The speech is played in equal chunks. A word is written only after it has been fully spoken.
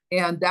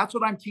And that's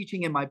what I'm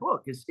teaching in my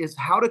book is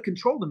how to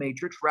control the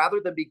matrix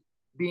rather than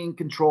being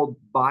controlled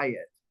by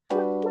it.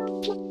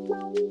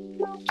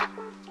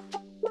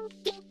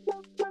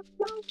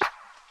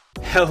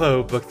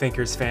 Hello, Book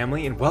Thinkers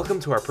family, and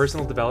welcome to our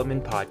personal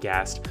development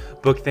podcast,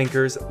 Book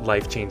Thinkers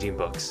Life-Changing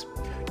Books.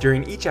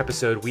 During each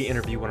episode, we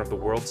interview one of the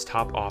world's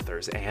top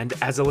authors, and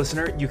as a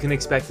listener, you can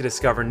expect to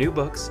discover new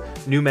books,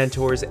 new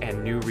mentors,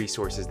 and new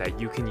resources that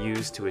you can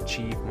use to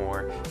achieve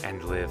more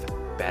and live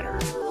better.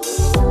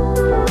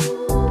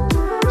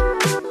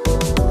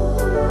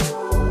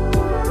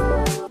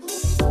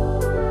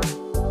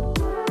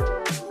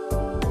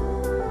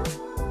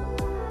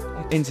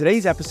 In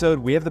today's episode,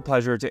 we have the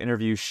pleasure to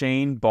interview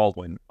Shane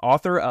Baldwin,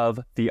 author of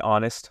The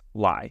Honest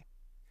Lie.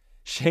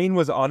 Shane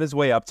was on his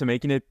way up to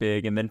making it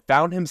big and then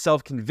found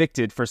himself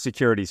convicted for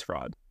securities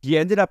fraud. He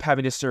ended up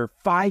having to serve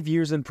 5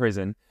 years in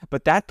prison,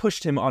 but that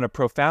pushed him on a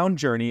profound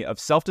journey of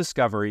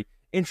self-discovery,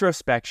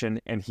 introspection,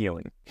 and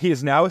healing. He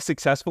is now a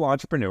successful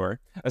entrepreneur,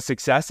 a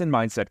success and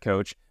mindset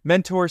coach,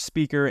 mentor,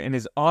 speaker, and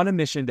is on a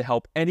mission to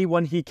help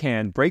anyone he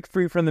can break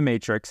free from the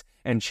matrix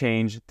and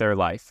change their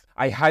life.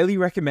 I highly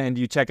recommend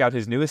you check out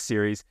his newest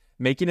series,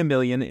 Making a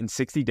Million in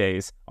 60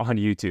 Days, on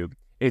YouTube.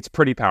 It's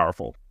pretty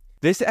powerful.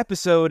 This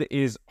episode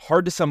is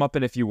hard to sum up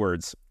in a few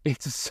words.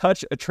 It's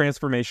such a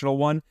transformational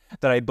one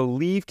that I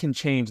believe can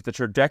change the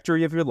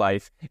trajectory of your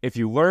life if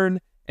you learn,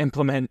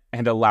 implement,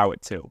 and allow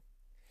it to.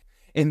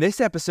 In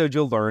this episode,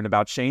 you'll learn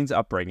about Shane's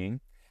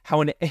upbringing,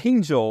 how an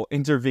angel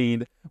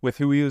intervened with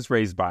who he was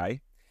raised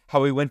by,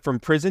 how he went from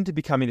prison to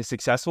becoming a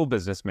successful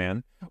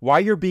businessman, why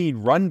you're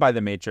being run by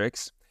the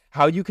matrix,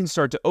 how you can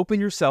start to open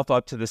yourself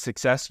up to the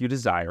success you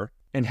desire,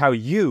 and how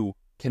you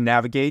can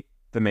navigate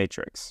the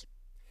matrix.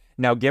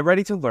 Now get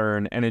ready to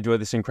learn and enjoy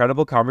this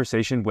incredible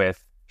conversation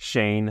with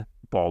Shane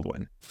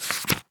Baldwin.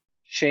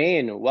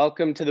 Shane,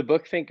 welcome to the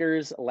Book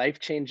Thinkers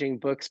Life-Changing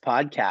Books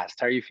podcast.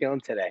 How are you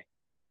feeling today?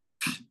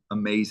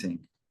 Amazing.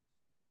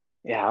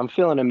 Yeah, I'm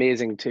feeling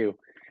amazing too.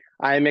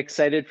 I'm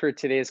excited for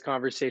today's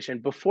conversation.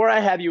 Before I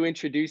have you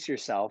introduce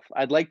yourself,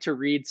 I'd like to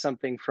read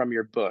something from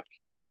your book.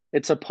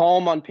 It's a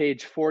poem on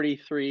page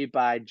 43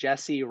 by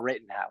Jesse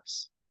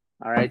Rittenhouse.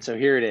 All right, so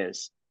here it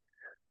is.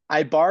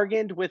 I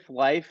bargained with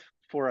life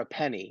for a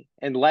penny,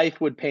 and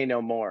life would pay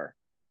no more.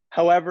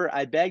 However,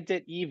 I begged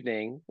at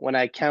evening when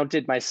I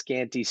counted my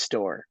scanty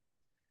store.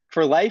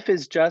 For life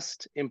is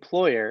just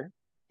employer,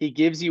 he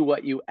gives you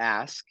what you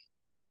ask.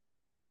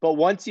 But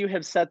once you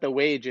have set the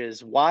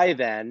wages, why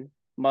then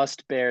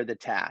must bear the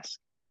task?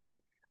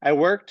 I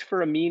worked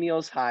for a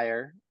menial's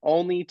hire,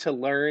 only to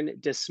learn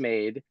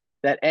dismayed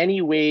that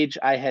any wage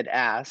I had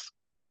asked,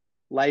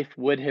 life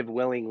would have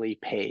willingly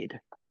paid.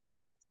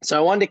 So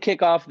I wanted to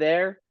kick off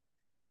there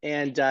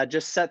and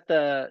just set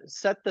the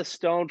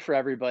stone for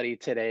everybody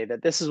today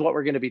that this is what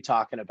we're going to be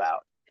talking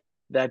about.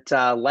 That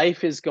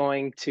life is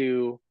going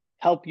to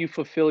help you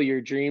fulfill your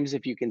dreams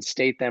if you can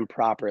state them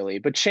properly.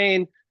 But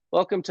Shane,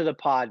 welcome to the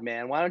pod,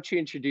 man. Why don't you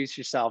introduce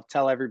yourself?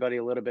 Tell everybody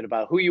a little bit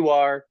about who you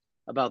are,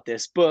 about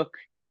this book,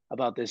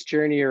 about this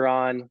journey you're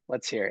on.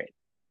 Let's hear it.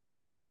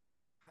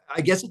 I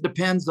guess it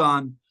depends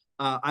on,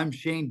 I'm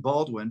Shane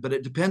Baldwin, but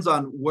it depends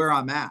on where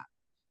I'm at.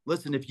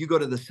 Listen, if you go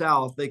to the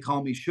South, they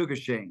call me Sugar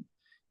Shane.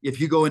 If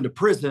you go into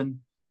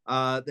prison,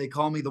 they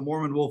call me the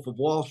Mormon Wolf of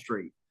Wall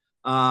Street.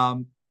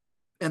 And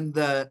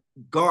the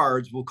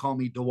guards will call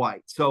me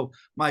Dwight. So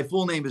my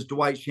full name is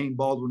Dwight Shane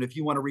Baldwin. If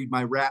you want to read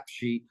my rap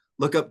sheet,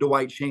 look up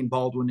Dwight Shane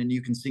Baldwin and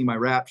you can see my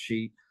rap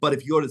sheet. But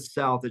if you go to the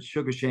South, it's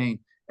Sugar Shane.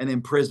 And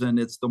in prison,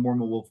 it's the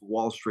Mormon Wolf of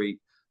Wall Street.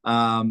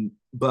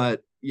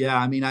 But yeah,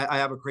 I mean, I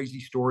have a crazy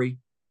story.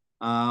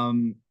 I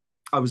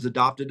was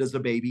adopted as a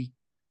baby.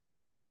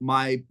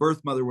 My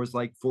birth mother was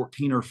like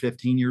 14 or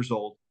 15 years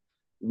old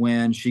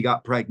when she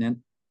got pregnant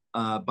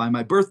by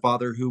my birth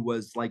father, who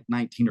was like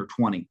 19 or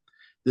 20.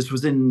 This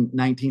was in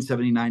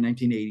 1979,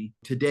 1980.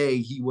 Today,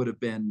 he would have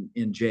been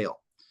in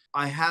jail.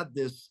 I had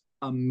this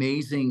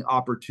amazing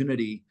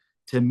opportunity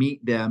to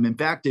meet them. In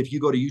fact, if you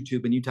go to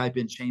YouTube and you type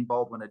in Shane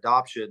Baldwin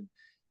adoption,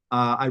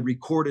 I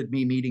recorded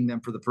me meeting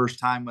them for the first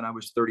time when I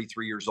was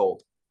 33 years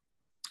old.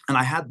 And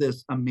I had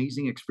this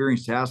amazing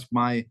experience to ask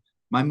my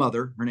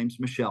mother, her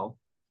name's Michelle,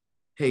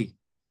 hey,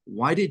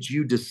 why did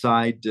you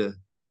decide to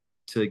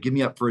give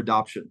me up for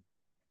adoption?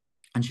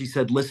 And she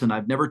said, listen,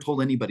 I've never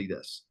told anybody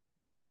this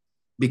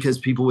because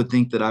people would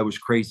think that I was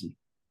crazy.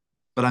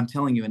 But I'm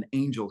telling you, an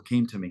angel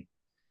came to me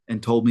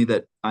and told me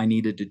that I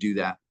needed to do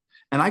that.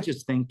 And I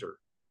just thanked her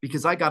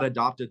because I got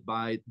adopted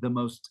by the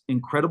most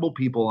incredible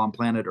people on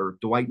planet Earth,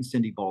 Dwight and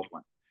Cindy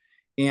Baldwin.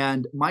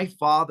 And my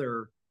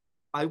father,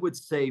 I would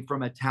say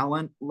from a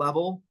talent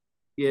level,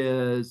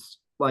 is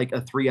like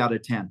a 3 out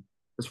of 10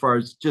 as far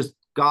as just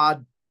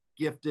God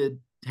gifted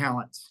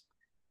talents.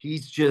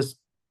 He's just,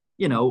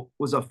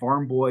 was a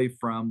farm boy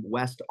from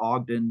West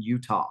Ogden,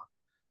 Utah.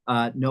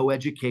 No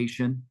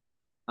education.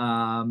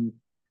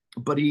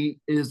 But he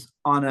is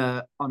on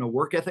a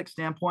work ethic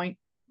standpoint,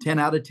 10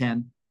 out of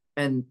 10,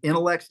 and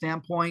intellect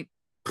standpoint,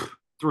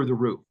 through the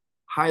roof.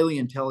 Highly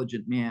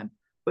intelligent man,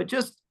 but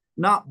just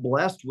not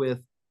blessed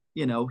with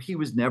he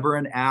was never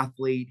an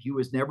athlete. He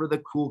was never the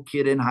cool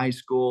kid in high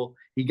school.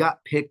 He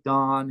got picked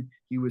on.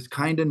 He was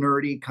kind of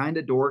nerdy, kind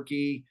of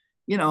dorky.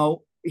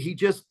 He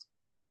just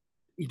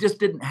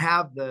didn't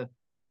have the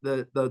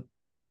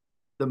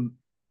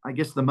I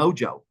guess the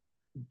mojo,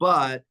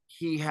 but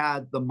he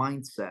had the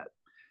mindset.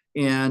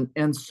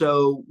 And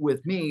so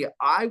with me,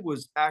 I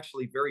was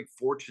actually very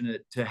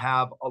fortunate to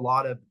have a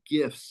lot of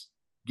gifts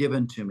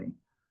given to me.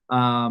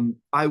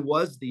 I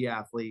was the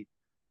athlete.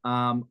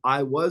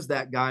 I was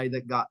that guy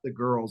that got the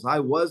girls.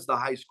 I was the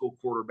high school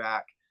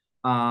quarterback.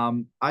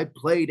 I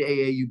played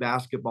AAU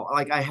basketball.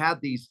 Like, I had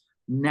these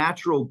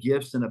natural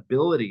gifts and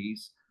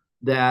abilities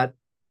that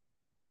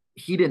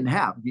he didn't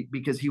have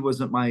because he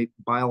wasn't my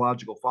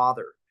biological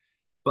father.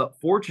 But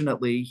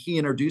fortunately, he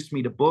introduced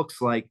me to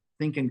books like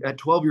at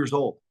 12 years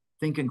old,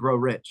 Think and Grow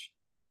Rich,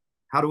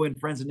 How to Win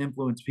Friends and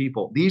Influence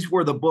People. These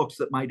were the books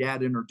that my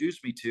dad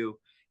introduced me to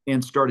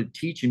and started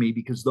teaching me,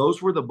 because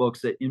those were the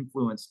books that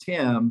influenced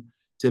him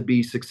to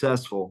be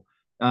successful.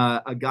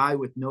 A guy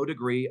with no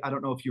degree. I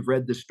don't know if you've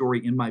read this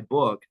story in my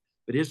book,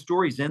 but his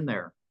story's in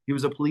there. He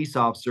was a police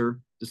officer,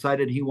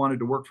 decided he wanted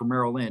to work for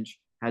Merrill Lynch,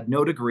 had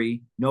no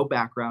degree, no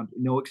background,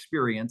 no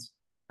experience.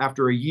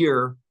 After a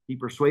year, he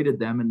persuaded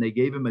them and they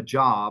gave him a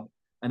job.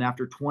 And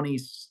after 20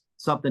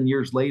 something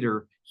years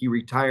later, he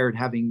retired,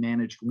 having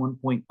managed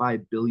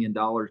 $1.5 billion,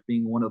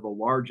 being one of the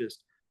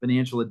largest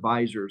financial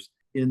advisors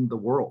in the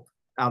world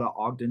out of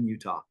Ogden,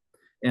 Utah.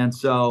 And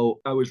so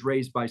I was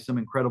raised by some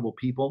incredible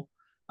people.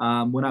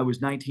 When I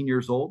was 19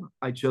 years old,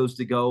 I chose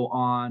to go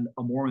on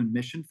a Mormon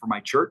mission for my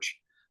church,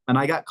 and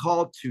I got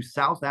called to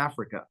South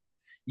Africa.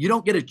 You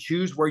don't get to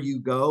choose where you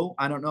go.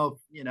 I don't know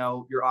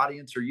if your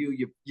audience or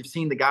you've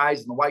seen the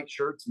guys in the white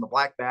shirts and the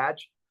black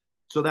badge.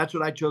 So that's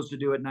what I chose to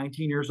do at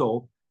 19 years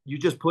old. You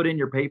just put in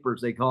your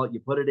papers, they call it. You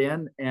put it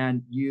in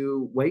and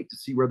you wait to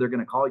see where they're going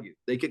to call you.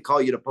 They could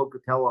call you to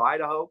Pocatello,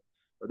 Idaho,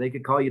 or they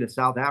could call you to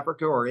South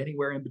Africa, or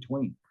anywhere in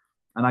between.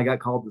 And I got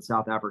called to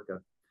South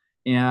Africa.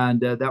 And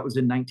that was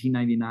in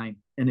 1999.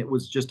 And it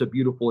was just a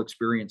beautiful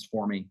experience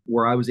for me,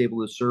 where I was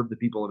able to serve the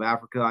people of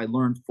Africa. I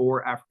learned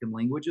 4 African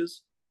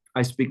languages.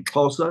 I speak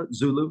Xhosa,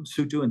 Zulu,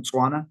 Sotho, and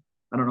Tswana.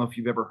 I don't know if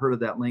you've ever heard of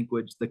that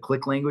language, the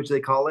click language,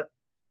 they call it.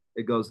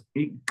 It goes,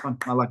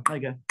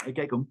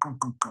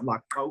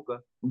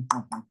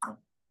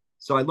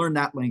 so I learned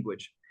that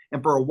language.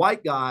 And for a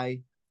white guy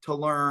to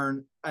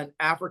learn an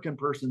African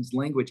person's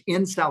language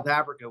in South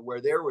Africa,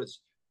 where there was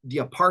the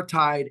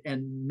apartheid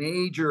and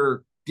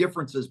major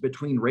differences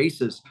between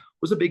races,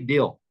 was a big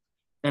deal.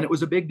 And it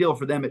was a big deal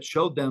for them. It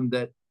showed them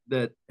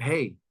that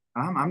hey,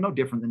 I'm no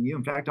different than you.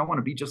 In fact, I want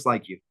to be just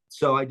like you.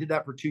 So I did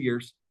that for 2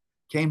 years,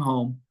 came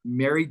home,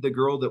 married the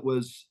girl that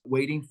was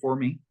waiting for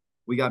me.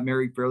 We got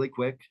married fairly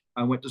quick.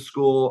 I went to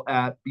school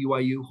at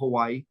BYU,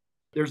 Hawaii.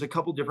 There's a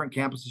couple different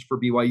campuses for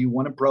BYU,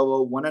 one in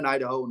Provo, one in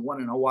Idaho, and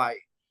one in Hawaii.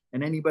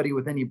 And anybody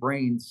with any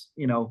brains,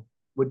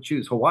 would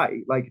choose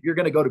Hawaii. Like, if you're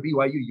going to go to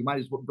BYU, you might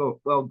as well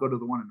go to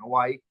the one in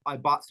Hawaii. I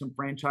bought some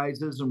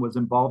franchises and was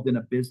involved in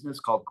a business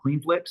called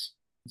CleanFlix.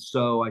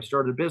 So I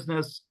started a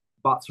business,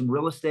 bought some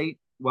real estate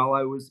while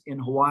I was in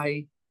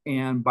Hawaii.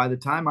 And by the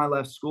time I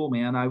left school,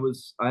 man, I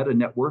had a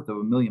net worth of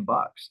 $1 million.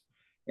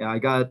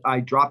 And I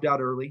dropped out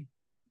early.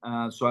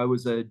 So I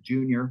was a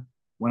junior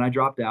when I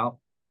dropped out.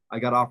 I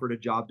got offered a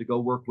job to go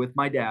work with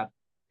my dad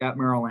at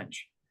Merrill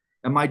Lynch.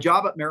 And my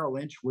job at Merrill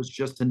Lynch was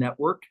just to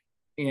network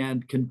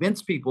and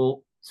convince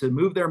people to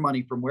move their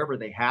money from wherever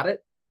they had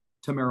it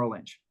to Merrill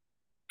Lynch.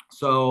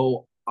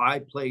 So I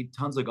played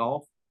tons of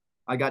golf.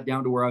 I got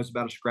down to where I was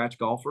about a scratch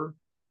golfer.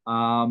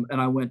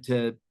 And I went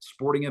to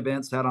sporting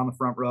events, sat on the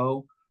front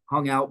row,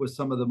 hung out with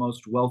some of the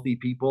most wealthy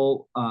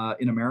people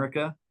in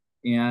America,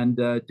 and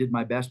did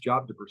my best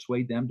job to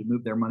persuade them to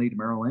move their money to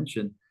Merrill Lynch,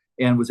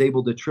 and was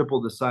able to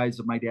triple the size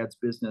of my dad's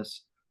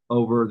business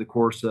over the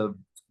course of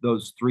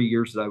those 3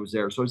 years that I was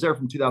there. So I was there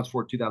from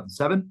 2004 to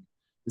 2007.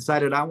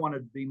 Decided I wanted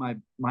to be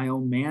my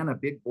own man, a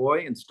big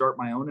boy, and start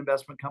my own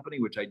investment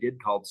company, which I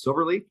did, called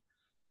Silverleaf.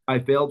 I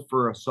failed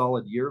for a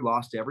solid year,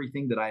 lost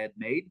everything that I had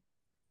made.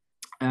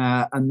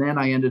 And then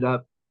I ended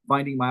up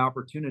finding my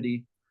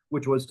opportunity,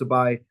 which was to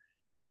buy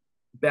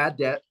bad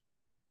debt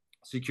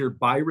secured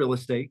by real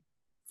estate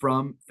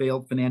from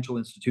failed financial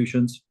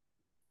institutions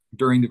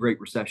during the Great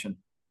Recession.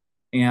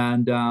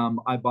 And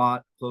I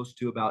bought close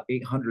to about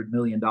 $800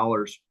 million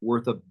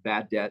worth of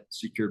bad debt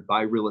secured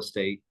by real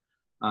estate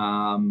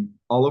all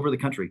over the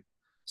country.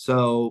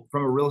 So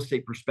from a real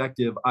estate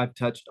perspective, I've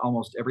touched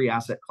almost every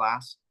asset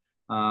class.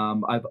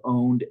 I've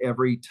owned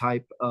every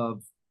type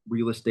of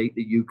real estate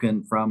that you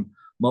can, from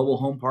mobile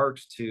home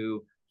parks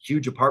to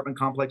huge apartment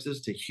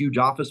complexes to huge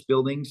office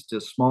buildings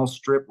to small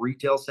strip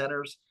retail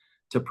centers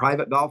to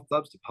private golf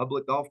clubs to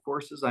public golf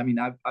courses. I mean,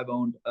 I've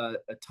owned a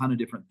ton of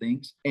different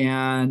things.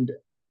 And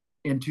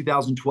in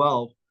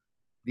 2012,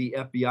 the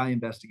FBI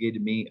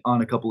investigated me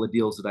on a couple of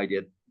deals that I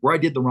did where I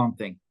did the wrong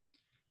thing.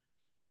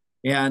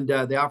 And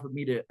they offered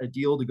me a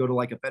deal to go to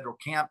like a federal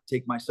camp,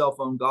 take my cell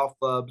phone, golf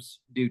clubs,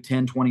 do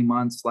 10, 20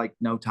 months, like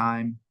no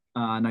time.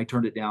 And I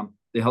turned it down.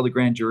 They held a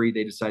grand jury.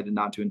 They decided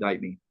not to indict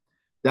me.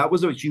 That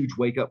was a huge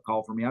wake up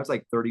call for me. I was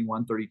like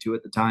 31, 32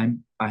 at the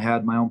time. I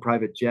had my own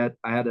private jet.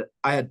 I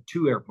had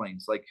two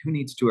airplanes. Like, who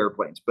needs two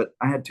airplanes? But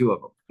I had two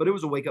of them. But it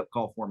was a wake up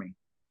call for me.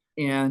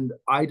 And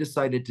I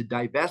decided to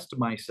divest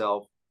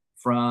myself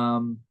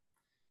from,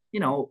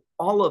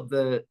 all of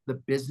the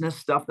business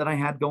stuff that I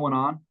had going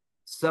on,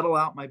 settle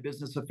out my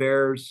business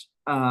affairs.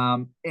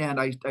 And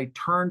I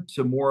turned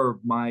to more of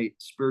my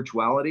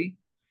spirituality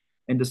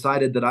and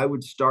decided that I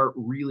would start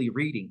really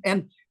reading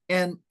and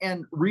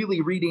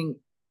really reading.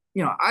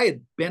 I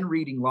had been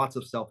reading lots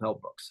of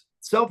self-help books.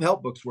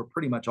 Self-help books were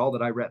pretty much all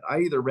that I read.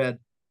 I either read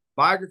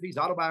biographies,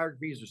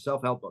 autobiographies, or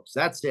self-help books.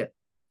 That's it.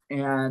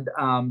 And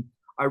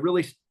I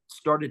really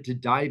started to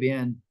dive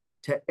in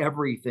to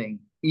everything,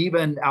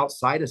 even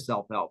outside of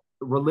self-help,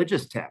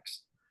 religious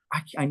texts.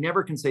 I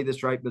never can say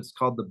this right, but it's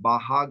called the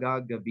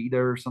Bhagavad Gita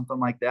or something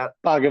like that.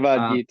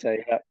 Bhagavad Gita,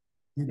 yeah.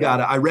 You got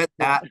it. I read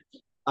that.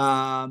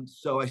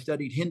 So I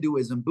studied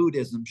Hinduism,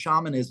 Buddhism,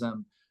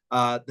 shamanism,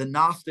 the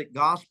Gnostic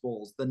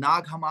Gospels, the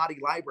Nag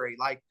Hammadi Library,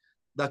 like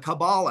the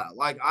Kabbalah.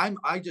 Like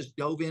I just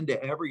dove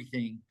into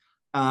everything,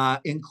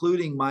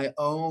 including my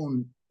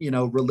own,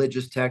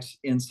 religious texts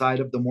inside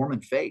of the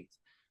Mormon faith,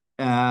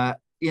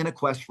 in a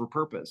quest for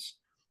purpose.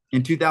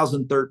 In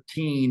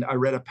 2013, I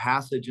read a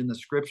passage in the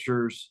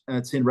scriptures, and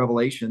it's in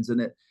Revelations, and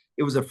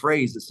it was a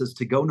phrase that says,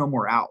 "To go no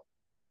more out."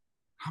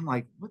 I'm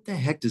like, what the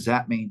heck does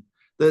that mean?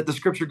 The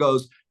scripture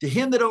goes, "To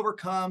him that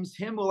overcomes,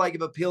 him will I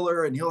give a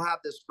pillar, and he'll have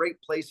this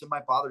great place in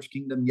my Father's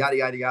kingdom, yada,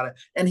 yada, yada,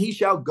 and he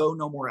shall go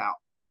no more out."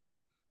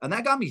 And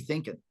that got me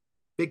thinking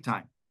big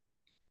time.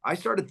 I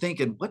started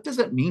thinking, what does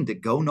it mean to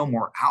go no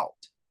more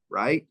out?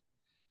 Right.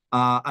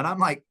 And I'm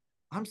like,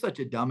 I'm such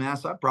a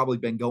dumbass. I've probably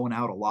been going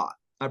out a lot.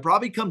 I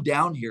probably come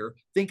down here,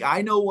 think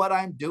I know what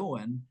I'm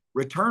doing,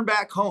 return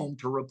back home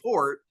to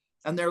report.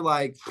 And they're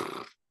like,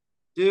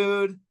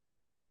 dude,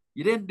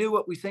 you didn't do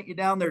what we sent you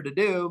down there to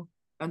do.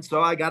 And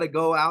so I got to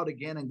go out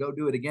again and go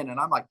do it again. And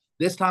I'm like,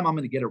 this time I'm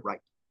going to get it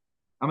right.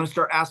 I'm going to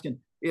start asking.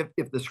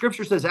 If the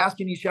scripture says, ask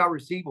and you shall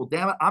receive, well,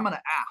 damn it, I'm going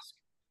to ask.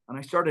 And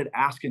I started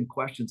asking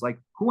questions like,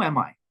 who am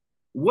I?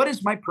 What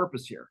is my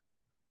purpose here?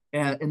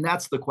 And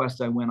that's the quest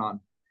I went on.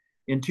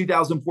 In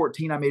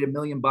 2014, I made $1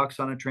 million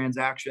on a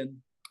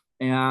transaction,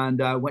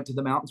 and I went to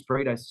the mountains,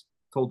 prayed. I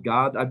told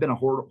God, I've been a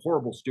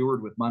horrible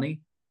steward with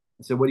money.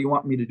 I said, what do you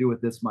want me to do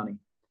with this money?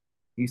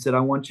 He said,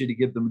 I want you to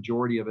give the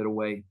majority of it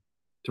away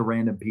to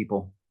random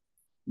people,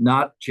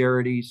 not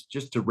charities,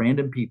 just to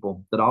random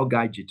people that I'll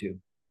guide you to.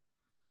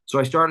 So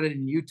I started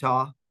in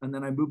Utah, and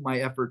then I moved my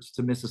efforts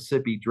to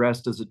Mississippi,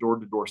 dressed as a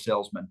door-to-door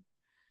salesman.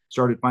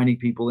 Started finding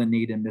people in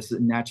need in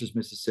Natchez,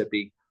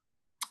 Mississippi.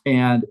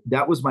 And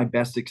that was my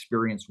best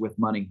experience with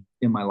money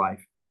in my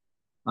life.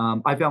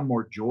 I found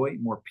more joy,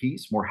 more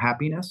peace, more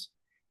happiness,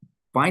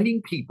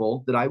 finding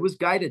people that I was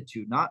guided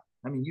to,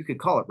 you could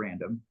call it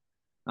random,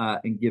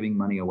 and giving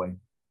money away.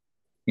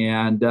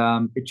 And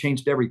it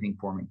changed everything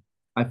for me.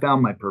 I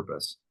found my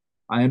purpose.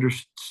 I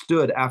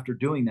understood after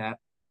doing that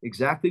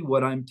exactly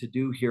what I'm to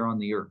do here on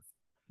the earth.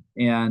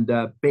 And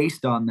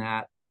based on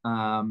that,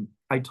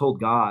 I told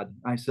God,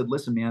 I said,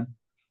 listen, man,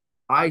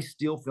 I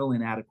still feel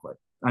inadequate.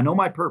 I know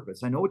my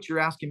purpose. I know what you're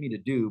asking me to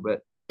do,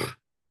 but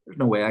there's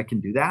no way I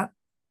can do that.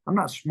 I'm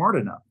not smart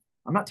enough.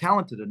 I'm not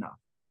talented enough.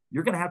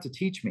 You're going to have to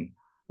teach me.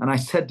 And I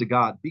said to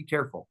God, be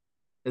careful.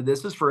 And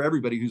this is for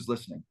everybody who's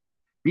listening.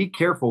 Be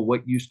careful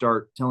what you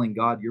start telling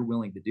God you're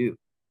willing to do,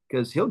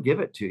 because he'll give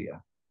it to you.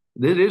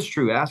 It is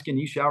true. Ask and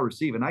you shall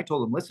receive. And I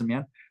told him, listen,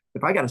 man,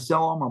 if I got to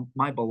sell all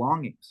my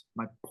belongings,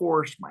 my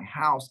Porsche, my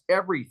house,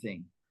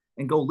 everything,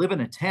 and go live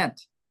in a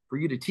tent for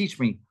you to teach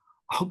me,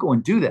 I'll go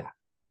and do that.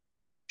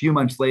 A few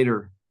months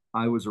later,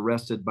 I was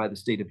arrested by the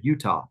state of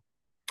Utah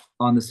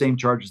on the same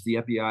charges the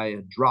FBI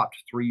had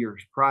dropped 3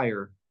 years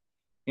prior.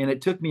 And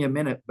it took me a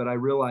minute, but I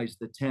realized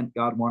the tent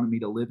God wanted me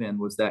to live in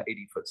was that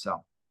 80-foot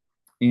cell.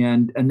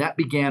 And that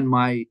began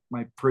my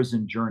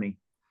prison journey.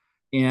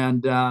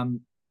 And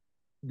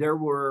there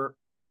were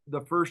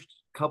the first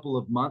couple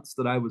of months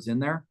that I was in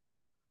there,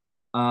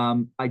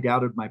 I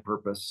doubted my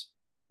purpose.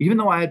 Even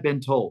though I had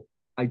been told,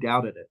 I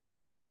doubted it.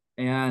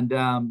 And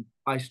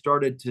I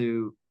started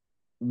to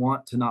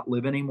want to not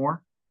live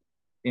anymore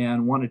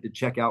and wanted to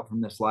check out from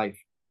this life.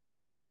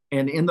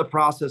 And in the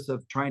process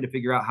of trying to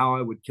figure out how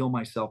I would kill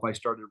myself, I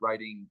started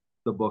writing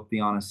the book, The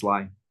Honest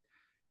Lie.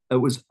 It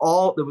was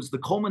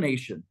the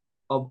culmination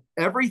of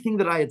everything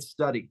that I had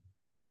studied: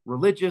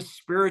 religious,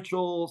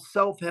 spiritual,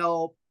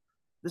 self-help,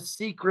 The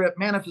Secret,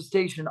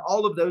 manifestation,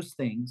 all of those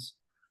things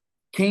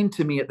came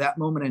to me at that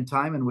moment in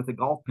time. And with a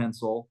golf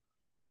pencil,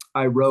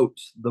 I wrote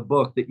the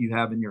book that you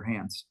have in your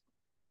hands.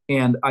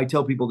 And I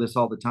tell people this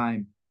all the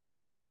time.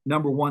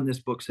 Number one, this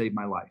book saved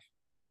my life.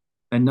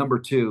 And number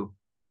two,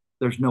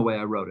 there's no way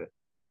I wrote it.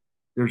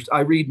 I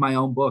read my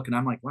own book and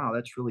I'm like, wow,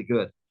 that's really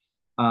good.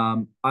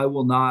 I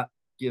will not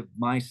give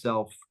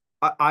myself.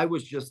 I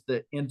was just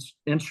the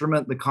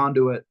instrument, the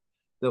conduit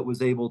that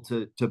was able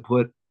to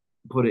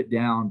put it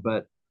down.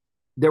 But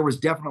there was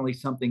definitely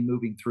something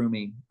moving through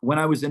me. When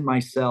I was in my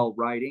cell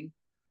writing,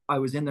 I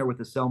was in there with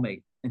a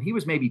cellmate, and he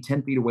was maybe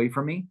 10 feet away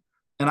from me.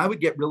 And I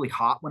would get really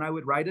hot when I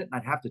would write it, and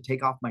I'd have to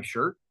take off my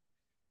shirt.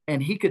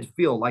 And he could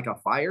feel like a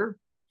fire.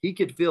 He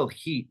could feel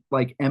heat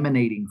like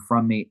emanating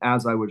from me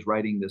as I was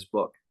writing this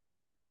book.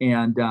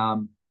 And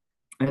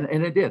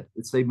it did.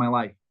 It saved my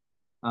life.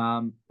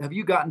 Have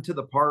you gotten to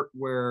the part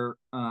where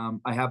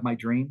I have my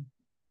dream?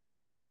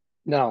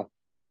 No.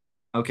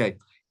 Okay.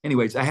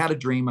 Anyways, I had a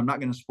dream. I'm not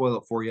going to spoil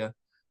it for you,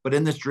 but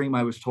in this dream,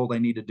 I was told I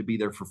needed to be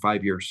there for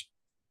 5 years,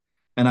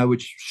 and I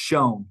was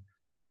shown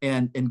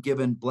and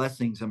given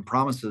blessings and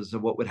promises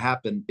of what would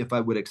happen if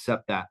I would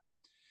accept that.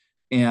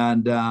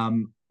 And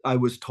I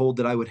was told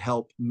that I would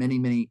help many,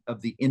 many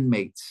of the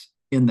inmates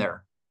in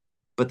there,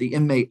 but the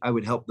inmate I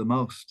would help the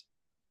most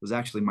was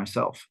actually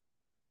myself.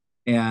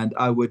 And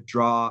I would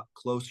draw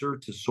closer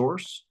to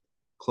source,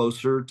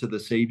 closer to the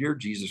Savior,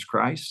 Jesus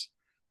Christ.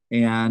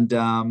 And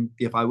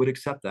if I would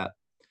accept that.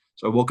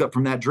 So I woke up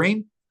from that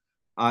dream.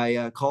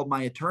 I called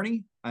my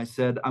attorney. I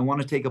said, I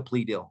want to take a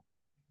plea deal.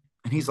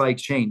 And he's like,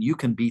 Shane, you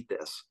can beat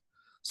this.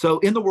 So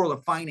in the world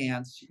of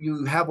finance,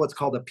 you have what's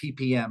called a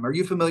PPM. Are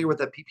you familiar with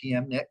that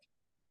PPM, Nick?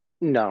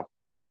 No.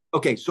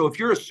 Okay, so if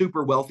you're a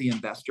super wealthy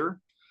investor,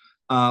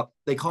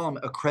 they call them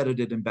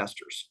accredited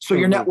investors. So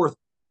your net worth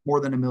more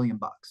than $1 million.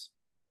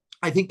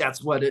 I think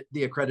that's what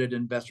the accredited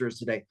investor is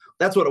today.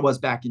 That's what it was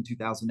back in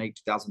 2008,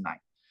 2009.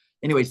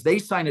 Anyways, they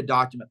sign a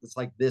document that's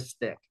like this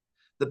thick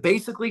that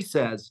basically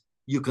says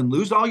you can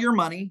lose all your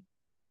money.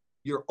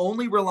 You're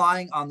only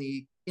relying on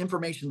the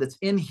information that's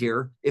in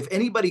here. If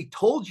anybody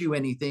told you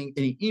anything,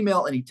 any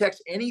email, any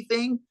text,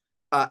 anything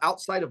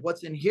outside of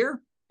what's in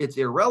here, it's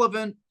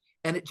irrelevant.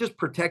 And it just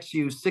protects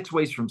you 6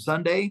 ways from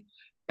Sunday.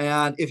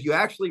 And if you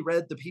actually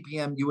read the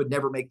PPM, you would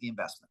never make the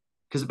investment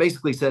because it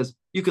basically says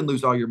you can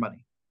lose all your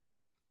money.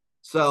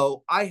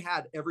 So I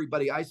had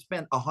everybody, I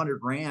spent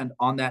 $100,000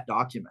 on that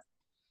document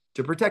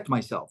to protect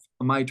myself.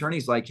 And my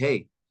attorney's like,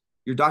 hey,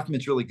 your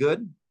document's really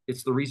good.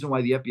 It's the reason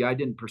why the FBI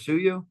didn't pursue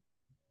you.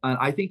 And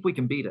I think we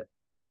can beat it.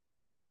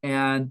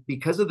 And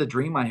because of the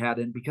dream I had,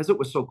 and because it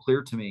was so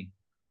clear to me,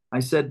 I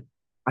said,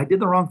 I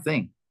did the wrong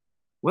thing.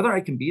 Whether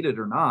I can beat it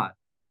or not,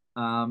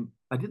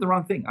 I did the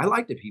wrong thing. I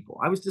lied to people.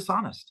 I was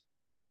dishonest.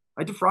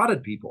 I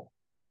defrauded people.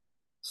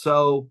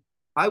 So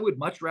I would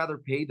much rather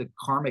pay the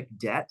karmic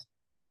debt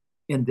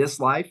in this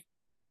life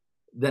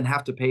than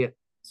have to pay it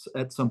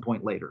at some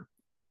point later.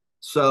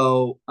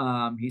 So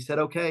he said,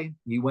 okay.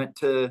 He went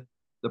to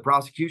the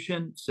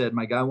prosecution, said,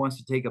 my guy wants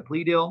to take a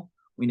plea deal.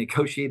 We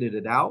negotiated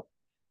it out.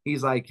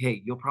 He's like,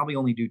 hey, you'll probably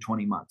only do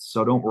 20 months,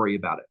 so don't worry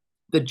about it.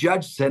 The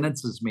judge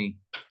sentences me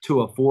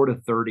to a 4 to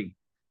 30,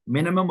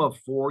 minimum of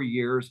 4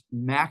 years,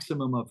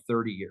 maximum of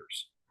 30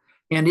 years.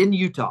 And in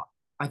Utah,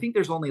 I think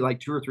there's only like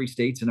 2 or 3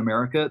 states in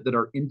America that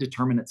are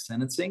indeterminate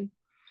sentencing.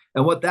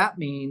 And what that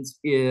means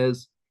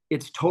is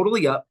it's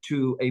totally up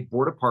to a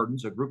board of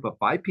pardons, a group of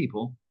 5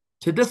 people,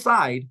 to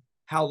decide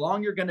how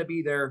long you're going to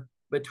be there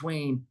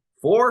between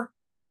 4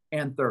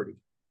 and 30.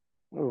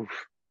 Oof.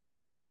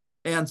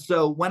 And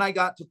so when I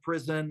got to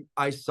prison,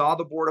 I saw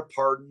the board of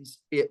pardons.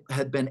 It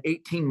had been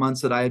 18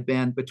 months that I had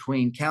been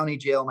between county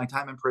jail, my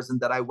time in prison,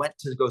 that I went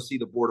to go see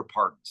the board of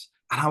pardons.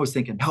 And I was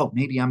thinking, oh,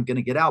 maybe I'm going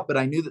to get out. But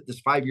I knew that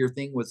this 5-year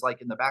thing was like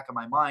in the back of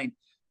my mind.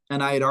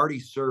 And I had already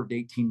served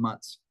 18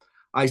 months.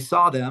 I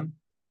saw them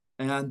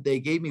and they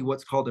gave me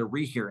what's called a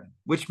rehearing,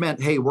 which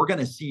meant, hey, we're going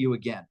to see you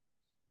again.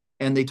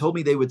 And they told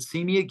me they would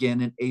see me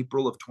again in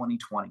April of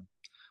 2020.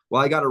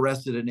 Well, I got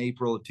arrested in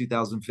April of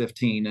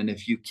 2015. And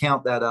if you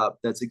count that up,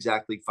 that's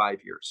exactly 5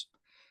 years.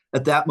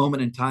 At that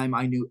moment in time,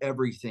 I knew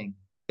everything,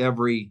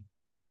 every,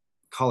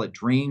 call it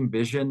dream,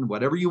 vision,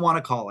 whatever you want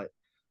to call it,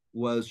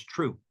 was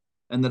true.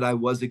 And that I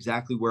was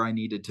exactly where I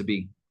needed to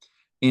be.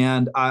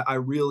 And I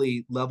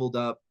really leveled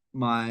up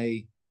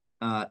my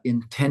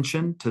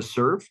intention to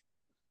serve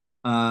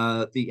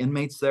the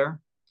inmates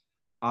there.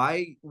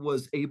 I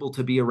was able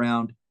to be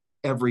around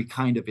every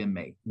kind of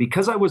inmate.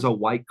 Because I was a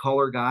white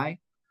collar guy,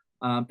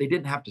 they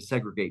didn't have to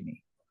segregate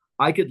me.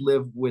 I could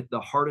live with the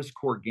hardest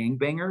core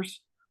gangbangers,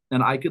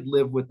 and I could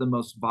live with the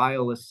most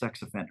vilest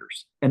sex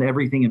offenders and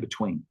everything in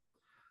between.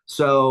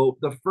 So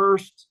the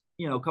first,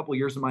 couple of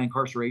years of my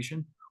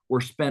incarceration were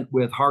spent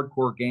with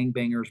hardcore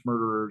gangbangers,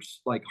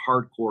 murderers, like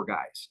hardcore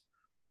guys.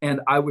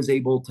 And I was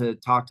able to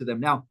talk to them.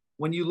 Now,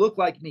 when you look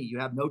like me, you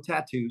have no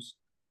tattoos.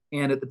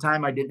 And at the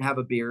time I didn't have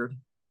a beard.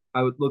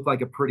 I would look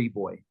like a pretty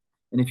boy.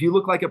 And if you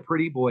look like a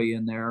pretty boy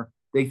in there,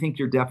 they think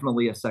you're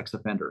definitely a sex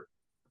offender.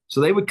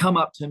 So they would come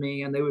up to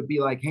me and they would be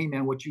like, hey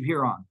man, what you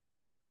here on?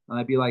 And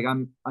I'd be like,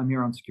 I'm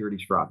here on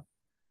securities fraud.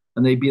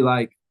 And they'd be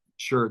like,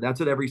 sure, that's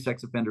what every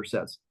sex offender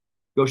says.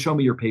 Go show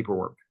me your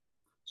paperwork.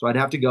 So I'd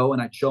have to go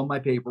and I'd show them my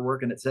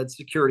paperwork and it said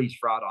securities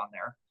fraud on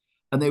there.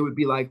 And they would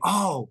be like,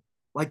 oh,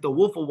 like the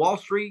Wolf of Wall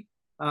Street?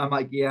 I'm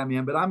like, yeah,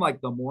 man, but I'm like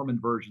the Mormon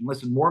version.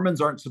 Listen,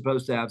 Mormons aren't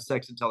supposed to have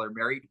sex until they're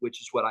married,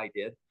 which is what I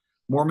did.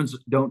 Mormons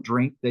don't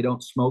drink, they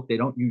don't smoke, they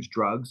don't use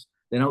drugs,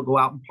 they don't go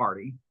out and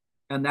party.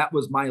 And that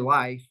was my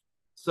life.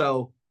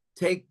 So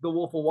take the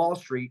Wolf of Wall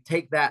Street,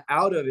 take that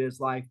out of his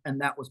life,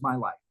 and that was my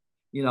life.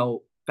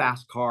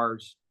 Fast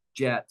cars,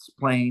 jets,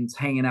 planes,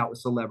 hanging out with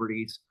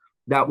celebrities.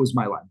 That was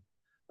my life.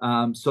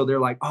 So they're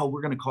like, oh,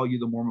 we're going to call you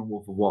the Mormon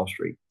Wolf of Wall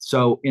Street.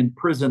 So in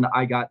prison,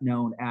 I got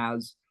known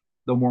as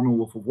the Mormon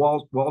Wolf of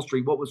Wall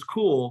Street. What was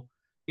cool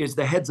is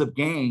the heads of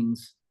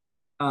gangs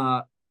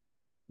uh,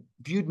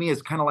 viewed me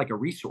as kind of like a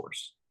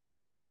resource.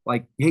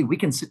 Like, hey, we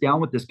can sit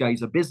down with this guy.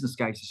 He's a business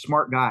guy. He's a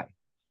smart guy.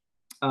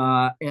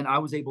 And I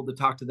was able to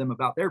talk to them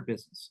about their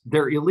business,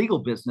 their illegal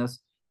business,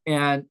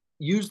 and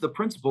use the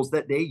principles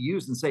that they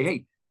use and say,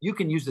 hey, you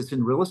can use this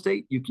in real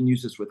estate. You can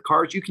use this with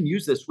cars. You can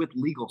use this with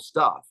legal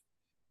stuff.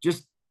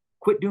 Just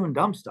quit doing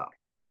dumb stuff.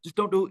 Just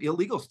don't do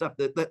illegal stuff.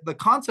 The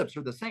concepts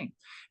are the same.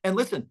 And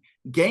listen,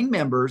 gang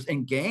members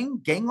and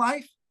gang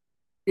life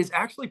is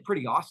actually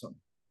pretty awesome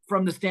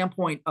from the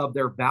standpoint of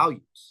their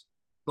values,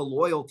 the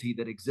loyalty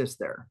that exists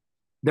there,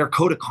 their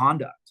code of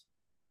conduct.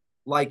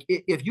 Like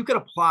if you could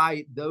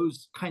apply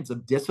those kinds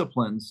of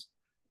disciplines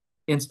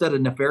instead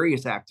of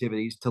nefarious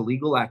activities to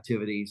legal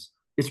activities,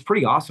 it's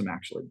pretty awesome,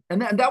 actually.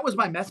 And that was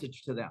my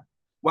message to them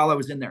while I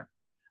was in there.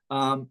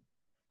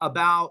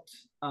 About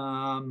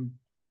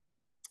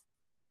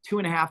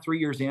 2.5, 3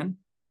 years in,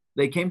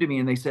 they came to me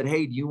and they said,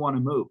 hey, do you want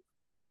to move?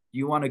 Do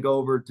you want to go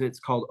over to, it's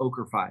called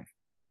Ochre 5.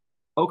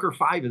 Ochre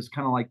 5 is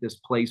kind of like this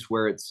place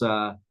where it's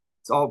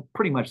all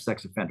pretty much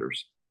sex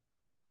offenders.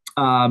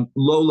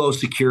 Low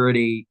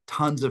security,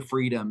 tons of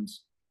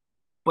freedoms,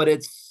 but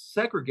it's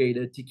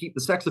segregated to keep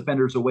the sex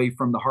offenders away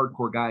from the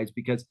hardcore guys,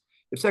 because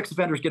if sex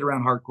offenders get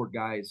around hardcore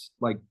guys,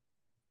 like,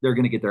 they're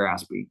going to get their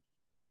ass beat.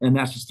 And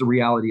that's just the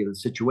reality of the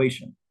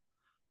situation.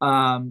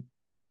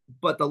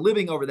 But the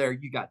living over there,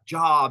 you got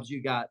jobs,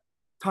 you got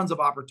tons of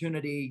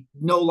opportunity,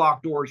 no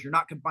locked doors, you're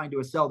not confined to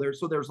a cell there.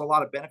 So there's a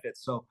lot of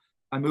benefits. So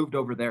I moved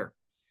over there.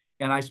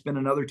 And I spent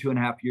another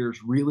 2.5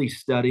 years really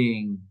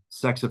studying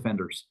sex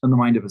offenders and the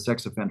mind of a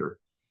sex offender.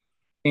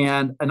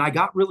 And I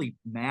got really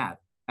mad,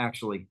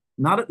 actually,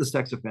 not at the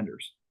sex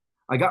offenders.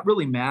 I got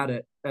really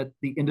mad at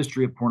the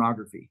industry of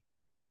pornography,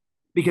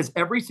 because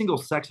every single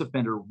sex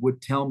offender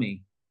would tell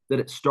me that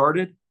it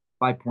started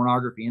by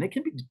pornography. And it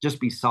can just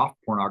be soft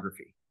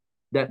pornography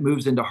that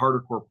moves into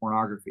hardcore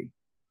pornography.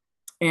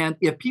 And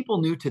if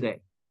people knew today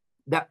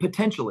that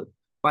potentially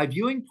by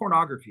viewing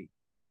pornography,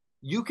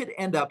 you could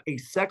end up a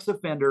sex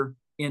offender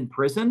in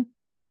prison,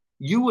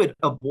 you would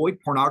avoid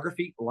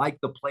pornography like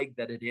the plague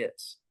that it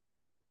is,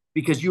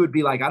 because you would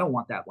be like, I don't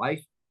want that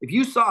life. If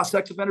you saw a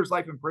sex offender's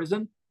life in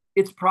prison,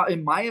 it's probably,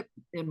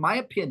 in my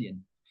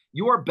opinion,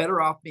 you are better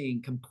off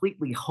being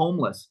completely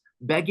homeless,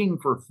 begging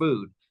for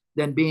food,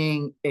 than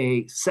being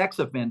a sex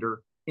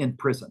offender in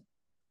prison.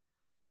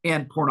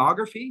 And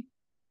pornography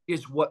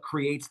is what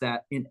creates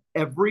that in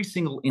every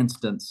single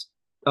instance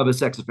of a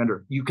sex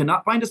offender. You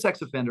cannot find a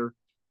sex offender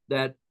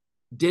that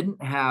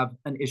didn't have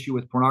an issue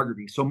with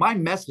pornography. So my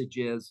message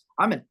is,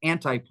 I'm an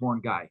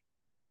anti-porn guy.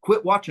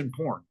 Quit watching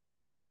porn.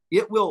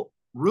 It will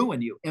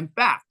ruin you. In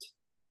fact,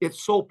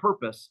 its sole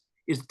purpose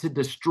is to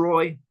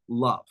destroy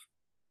love.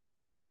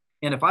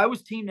 And if I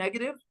was team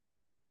negative,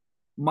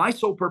 my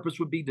sole purpose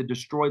would be to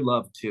destroy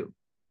love too.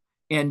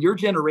 And your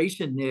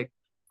generation, Nick,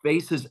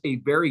 faces a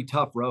very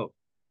tough road.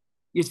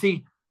 You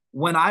see,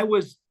 when I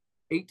was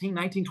 18,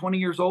 19, 20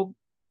 years old,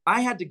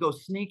 I had to go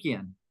sneak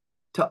in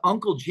to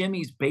Uncle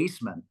Jimmy's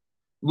basement,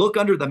 look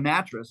under the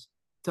mattress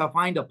to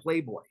find a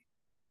Playboy.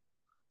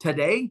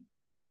 Today,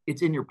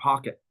 it's in your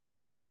pocket,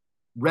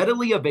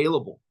 readily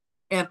available.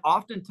 And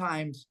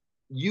oftentimes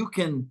you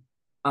can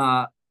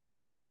come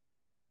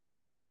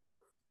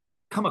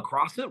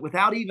across it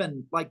without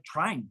even like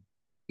trying.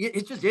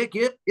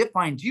 It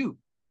finds you,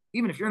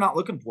 even if you're not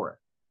looking for it.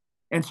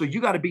 And so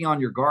you got to be on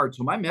your guard.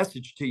 So my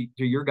message to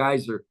your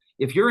guys are,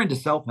 if you're into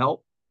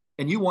self-help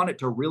and you want it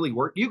to really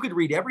work, you could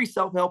read every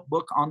self-help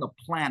book on the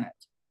planet.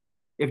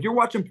 If you're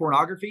watching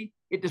pornography,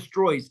 it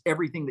destroys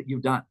everything that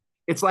you've done.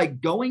 It's like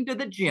going to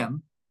the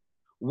gym,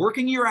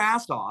 working your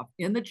ass off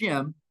in the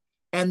gym,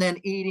 and then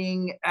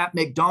eating at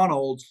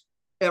McDonald's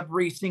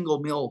every single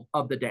meal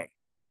of the day.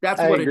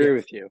 That's what it is. I agree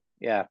with you.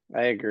 Yeah,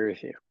 I agree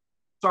with you.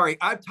 Sorry,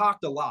 I've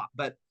talked a lot,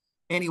 but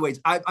anyways,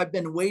 I've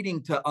been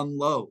waiting to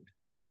unload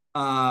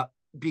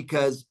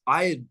because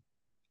I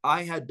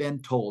had been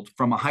told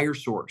from a higher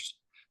source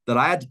that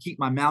I had to keep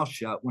my mouth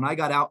shut when I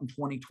got out in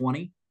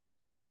 2020,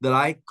 that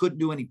I couldn't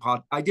do any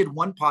I did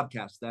one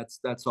podcast.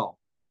 That's all,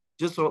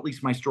 just so at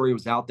least my story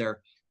was out there.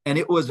 And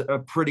it was a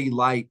pretty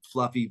light,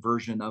 fluffy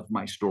version of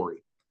my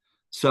story.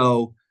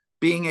 So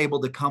being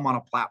able to come on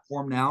a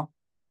platform now,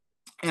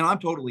 and I'm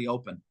totally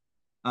open.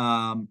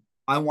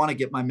 I want to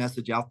get my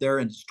message out there,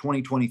 and it's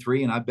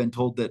 2023. And I've been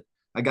told that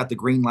I got the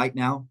green light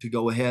now to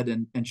go ahead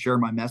and share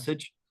my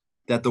message,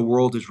 that the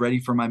world is ready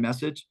for my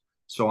message.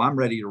 So I'm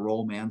ready to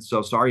roll, man.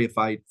 So sorry if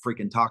I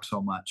freaking talk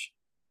so much.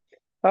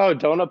 Oh,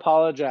 don't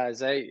apologize.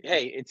 Hey,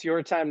 it's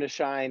your time to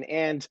shine.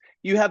 And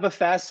you have a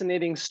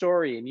fascinating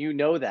story, and you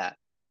know that.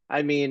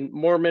 I mean,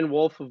 Mormon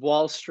Wolf of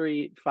Wall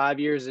Street, 5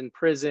 years in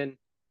prison,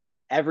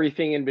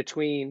 everything in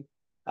between.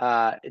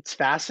 It's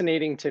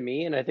fascinating to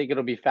me, and I think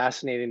it'll be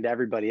fascinating to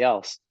everybody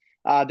else.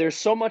 There's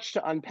so much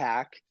to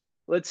unpack.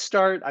 Let's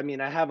start. I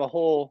mean, I have a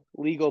whole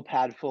legal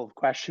pad full of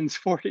questions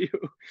for you.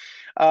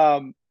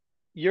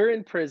 You're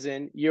in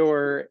prison.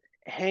 You're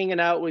hanging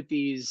out with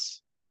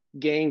these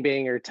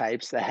gangbanger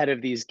types, the head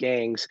of these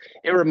gangs,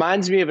 it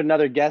reminds me of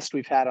another guest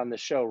we've had on the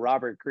show,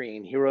 Robert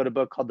Greene. He wrote a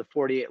book called The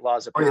 48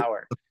 Laws of Oh, yeah.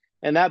 Power.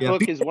 And that Yeah.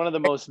 book is one of the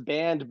most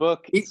banned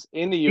books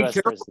in the Be US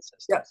careful. prison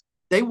system. Yes.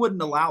 They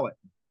wouldn't allow it.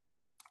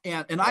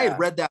 And I had Yeah.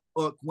 read that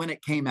book when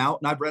it came out,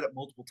 and I've read it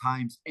multiple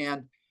times.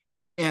 And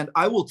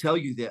I will tell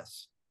you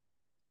this,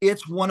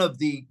 it's one of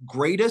the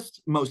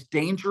greatest, most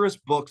dangerous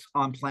books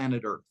on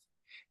planet Earth.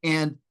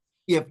 And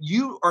if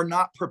you are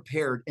not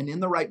prepared and in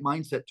the right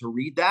mindset to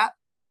read that,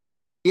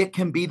 it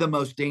can be the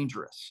most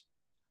dangerous.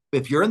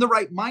 If you're in the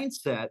right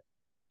mindset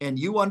and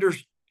you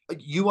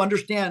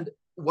understand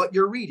what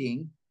you're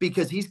reading,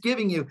 because he's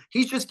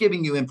just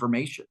giving you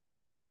information,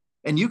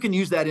 and you can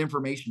use that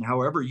information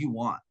however you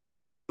want.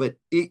 But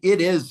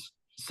it is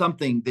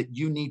something that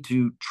you need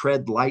to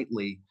tread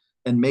lightly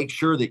and make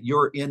sure that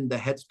you're in the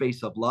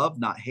headspace of love,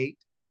 not hate,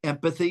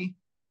 empathy,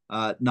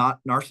 not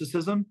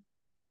narcissism.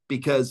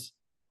 Because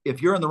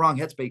if you're in the wrong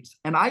headspace,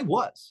 and I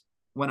was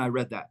when I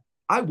read that,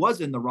 I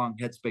was in the wrong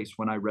headspace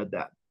when I read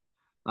that.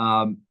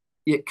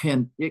 It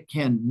can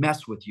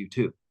mess with you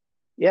too.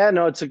 Yeah,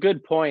 no, it's a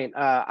good point.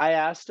 I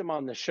asked him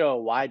on the show,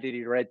 why did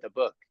he write the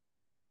book?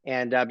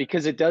 And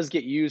because it does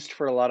get used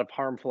for a lot of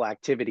harmful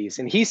activities.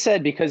 And he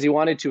said because he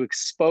wanted to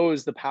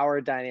expose the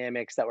power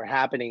dynamics that were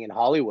happening in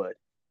Hollywood.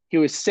 He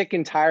was sick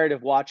and tired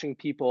of watching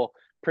people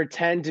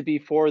pretend to be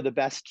for the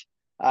best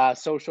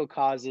social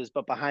causes,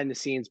 but behind the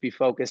scenes be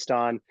focused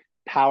on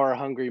power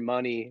hungry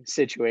money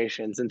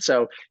situations. And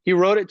so he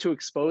wrote it to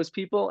expose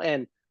people.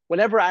 And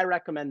whenever I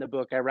recommend the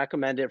book, I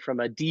recommend it from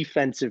a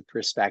defensive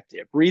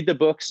perspective. Read the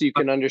book so you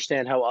can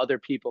understand how other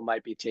people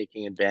might be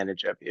taking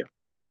advantage of you.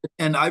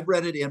 And I've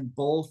read it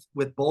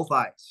with both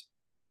eyes.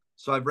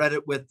 So I've read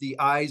it with the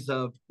eyes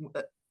of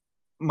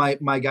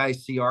my guy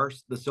CR,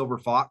 the Silver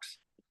Fox.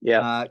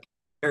 Yeah.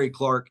 Harry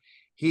Clark.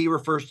 He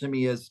refers to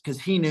me as, because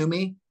he knew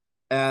me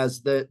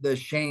as the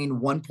Shane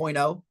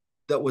 1.0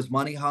 that was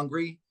money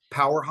hungry,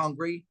 power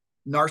hungry,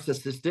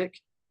 narcissistic.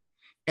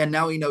 And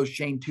now he knows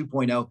Shane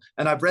 2.0.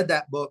 And I've read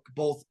that book,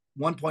 both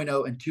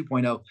 1.0 and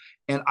 2.0,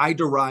 and I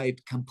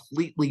derived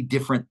completely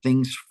different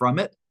things from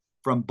it,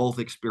 from both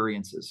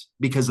experiences,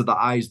 because of the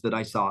eyes that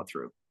I saw it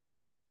through.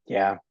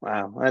 Yeah,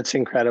 wow, that's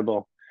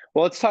incredible.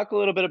 Well, let's talk a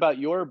little bit about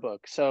your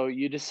book. So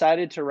you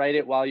decided to write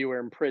it while you were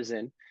in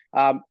prison.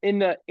 In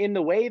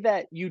the way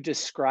that you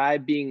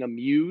describe being a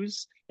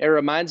muse, it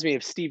reminds me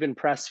of Stephen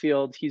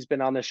Pressfield. He's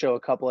been on the show a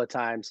couple of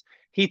times.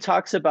 He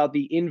talks about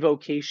the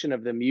invocation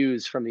of the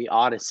muse from the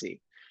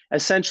Odyssey.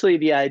 Essentially,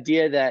 the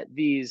idea that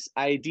these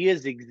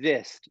ideas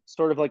exist,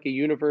 sort of like a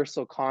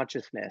universal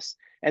consciousness,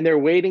 and they're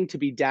waiting to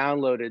be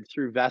downloaded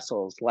through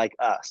vessels like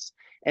us.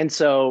 And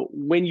so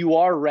when you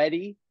are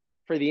ready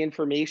for the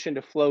information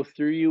to flow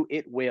through you,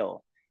 it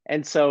will.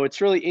 And so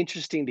it's really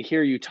interesting to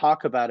hear you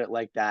talk about it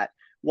like that.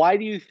 Why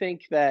do you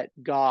think that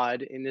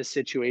God in this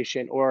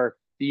situation, or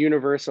the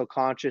universal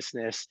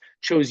consciousness,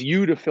 chose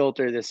you to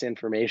filter this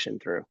information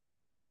through?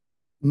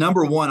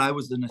 Number one, I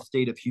was in a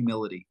state of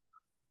humility.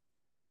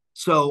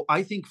 So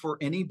I think for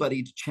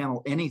anybody to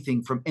channel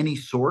anything from any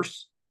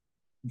source,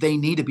 they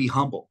need to be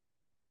humble.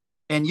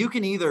 And you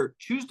can either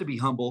choose to be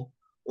humble,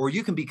 or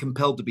you can be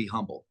compelled to be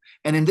humble.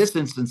 And in this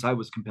instance, I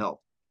was compelled.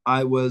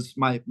 My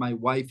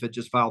wife had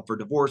just filed for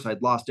divorce.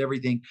 I'd lost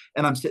everything,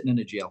 and I'm sitting in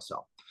a jail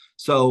cell.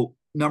 So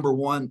number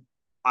one,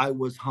 I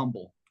was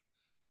humble.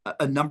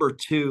 Number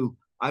two,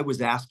 I was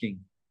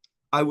asking.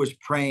 I was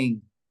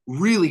praying,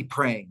 really,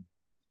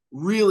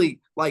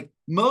 like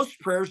most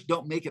prayers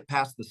don't make it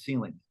past the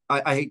ceiling.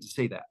 I hate to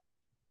say that,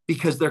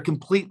 because they're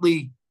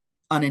completely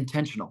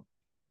unintentional.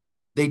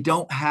 They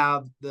don't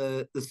have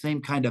the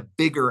same kind of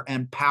vigor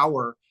and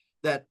power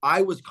that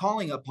I was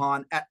calling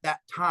upon at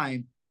that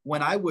time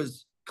when I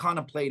was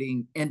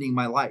contemplating ending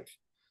my life.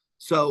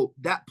 So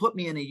that put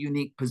me in a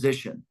unique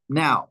position.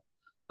 Now,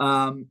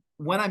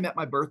 when I met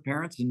my birth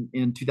parents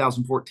in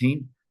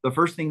 2014, the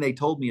first thing they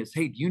told me is,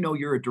 hey, do you know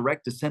you're a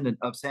direct descendant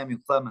of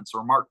Samuel Clemens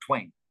or Mark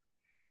Twain?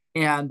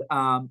 And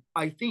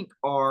I think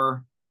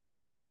our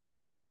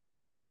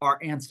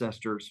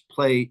ancestors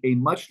play a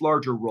much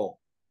larger role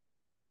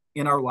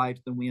in our lives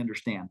than we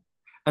understand.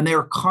 And they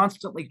are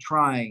constantly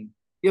trying,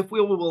 if we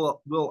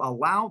will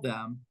allow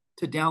them,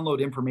 to download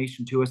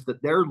information to us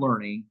that they're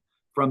learning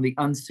from the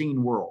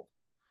unseen world.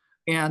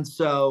 And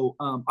so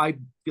I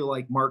feel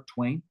like Mark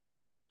Twain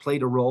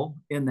played a role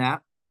in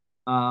that.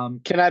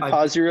 Can I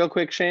pause you real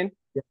quick, Shane?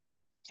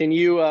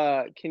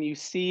 Yeah. Can you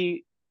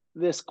see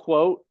this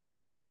quote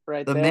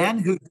right there? The there? man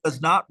who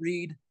does not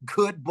read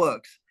good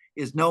books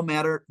is no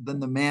better than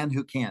the man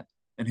who can't.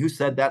 And who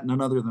said that?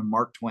 None other than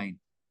Mark Twain.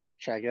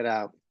 Check it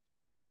out.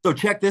 So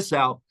check this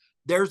out.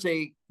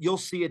 You'll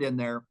see it in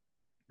there.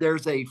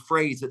 There's a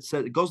phrase that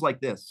says, it goes like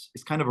this.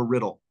 It's kind of a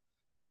riddle.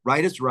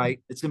 Right is right.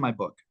 It's in my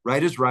book.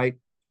 Right is right.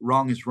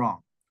 Wrong is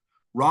wrong.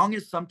 Wrong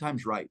is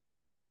sometimes right,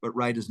 but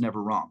right is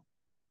never wrong.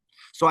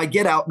 So I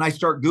get out and I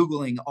start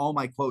Googling all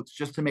my quotes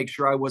just to make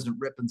sure I wasn't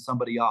ripping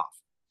somebody off.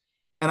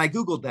 And I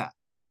Googled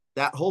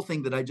that whole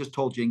thing that I just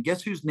told you. And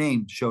guess whose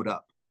name showed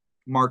up?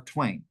 Mark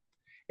Twain.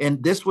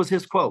 And this was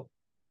his quote.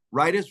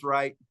 Right is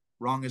right,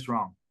 wrong is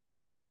wrong.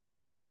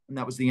 And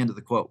that was the end of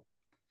the quote.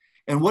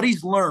 And what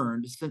he's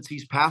learned since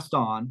he's passed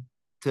on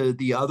to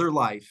the other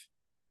life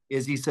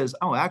is he says,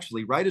 oh,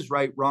 actually, right is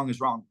right, wrong is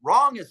wrong.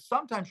 Wrong is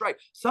sometimes right.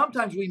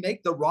 Sometimes we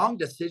make the wrong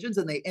decisions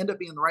and they end up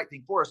being the right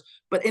thing for us.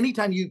 But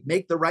anytime you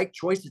make the right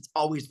choice, it's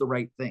always the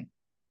right thing.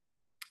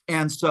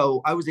 And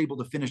so I was able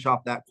to finish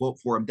off that quote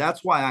for him.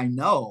 That's why I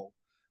know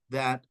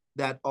that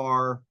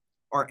our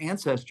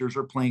ancestors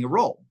are playing a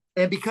role.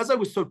 And because I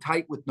was so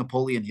tight with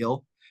Napoleon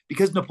Hill,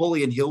 because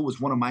Napoleon Hill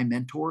was one of my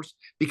mentors,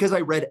 because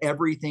I read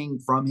everything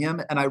from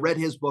him, and I read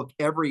his book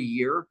every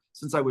year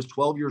since I was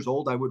 12 years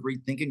old. I would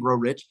read Think and Grow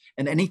Rich,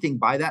 and anything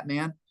by that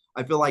man.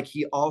 I feel like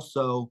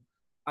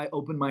I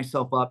opened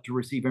myself up to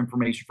receive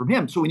information from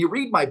him. So when you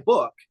read my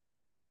book,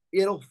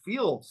 it'll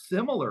feel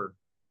similar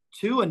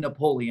to a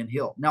Napoleon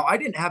Hill. Now, I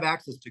didn't have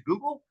access to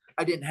Google.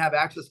 I didn't have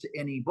access to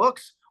any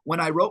books.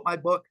 When I wrote my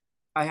book,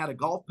 I had a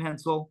golf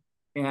pencil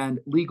and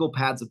legal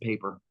pads of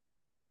paper.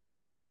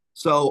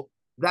 So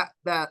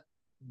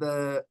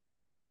the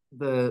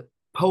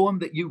poem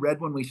that you read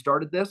when we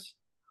started this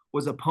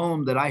was a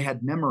poem that I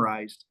had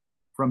memorized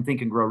from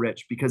Think and Grow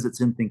Rich, because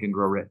it's in Think and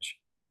Grow Rich.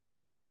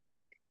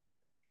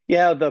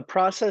 Yeah, the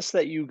process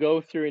that you go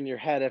through in your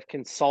head of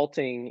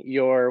consulting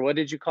your, what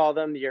did you call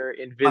them? Your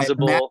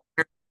invisible.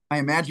 My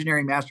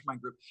imaginary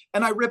mastermind group.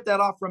 And I ripped that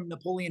off from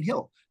Napoleon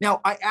Hill.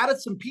 Now, I added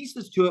some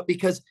pieces to it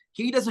because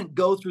he doesn't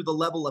go through the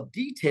level of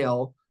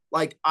detail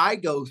like I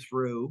go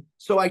through.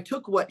 So I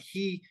took what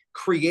he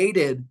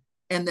created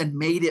and then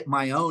made it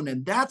my own.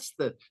 And that's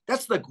the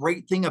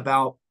great thing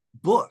about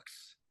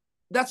books.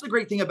 That's the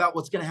great thing about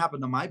what's going to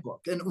happen to my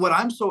book. And what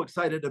I'm so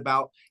excited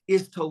about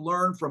is to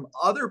learn from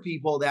other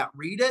people that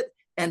read it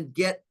and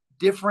get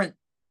different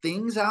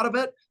things out of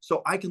it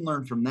so I can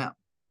learn from them.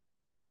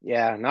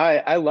 Yeah, no,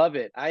 I love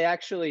it.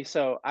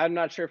 So I'm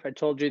not sure if I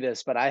told you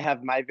this, but I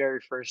have my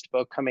very first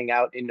book coming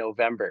out in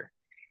November.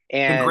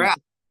 And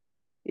Congrats.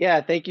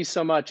 yeah, thank you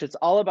so much. It's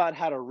all about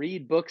how to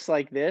read books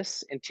like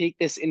this and take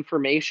this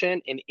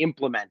information and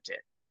implement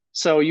it.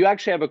 So you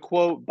actually have a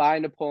quote by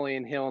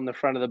Napoleon Hill in the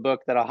front of the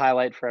book that I'll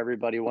highlight for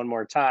everybody one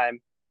more time.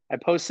 I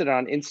posted it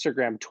on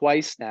Instagram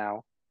twice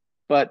now,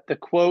 but the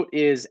quote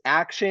is,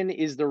 "Action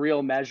is the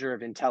real measure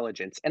of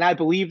intelligence." And I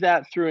believe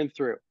that through and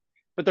through.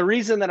 But the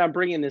reason that I'm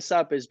bringing this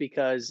up is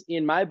because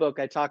in my book,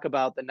 I talk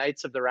about the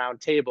Knights of the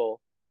Round Table,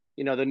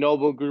 the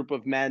noble group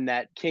of men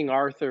that King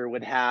Arthur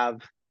would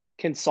have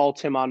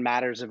consult him on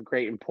matters of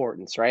great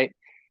importance, right?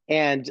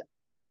 And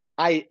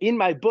in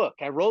my book,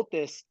 I wrote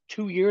this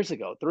 3 years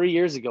ago,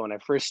 when I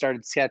first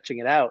started sketching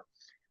it out.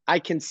 I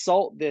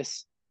consult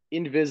this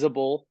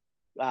invisible,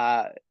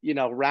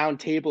 round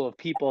table of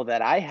people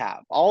that I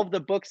have. All of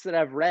the books that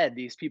I've read,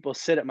 these people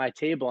sit at my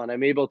table and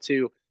I'm able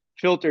to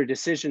filter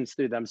decisions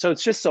through them. So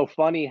it's just so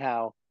funny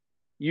how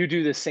you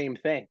do the same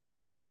thing.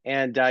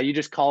 And you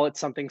just call it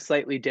something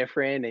slightly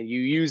different and you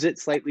use it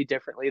slightly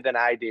differently than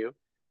I do.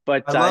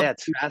 But yeah,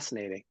 it's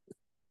fascinating.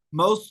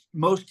 Most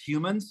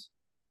humans,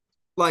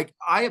 like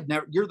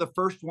you're the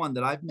first one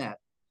that I've met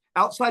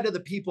outside of the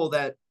people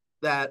that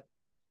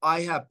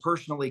I have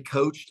personally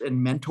coached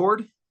and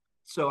mentored.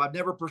 So I've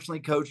never personally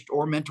coached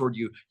or mentored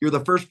you. You're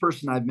the first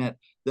person I've met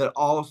that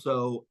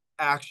also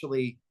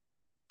actually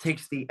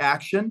takes the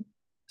action.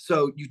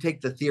 So you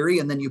take the theory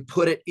and then you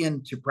put it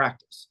into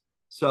practice.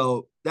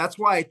 So that's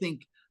why I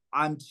think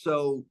I'm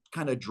so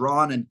kind of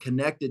drawn and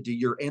connected to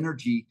your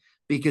energy,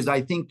 because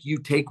I think you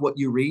take what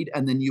you read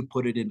and then you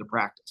put it into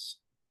practice.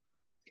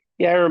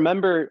 Yeah, I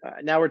remember,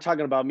 now we're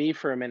talking about me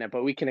for a minute,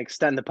 but we can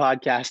extend the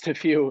podcast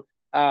if you,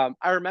 I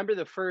remember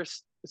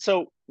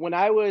so when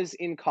I was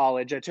in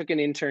college, I took an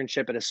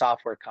internship at a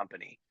software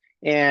company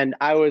and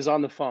I was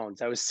on the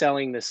phones. I was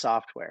selling this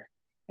software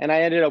and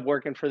I ended up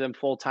working for them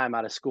full time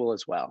out of school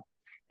as well.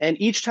 And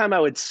each time I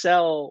would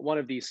sell one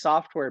of these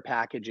software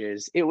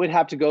packages, it would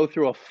have to go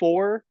through a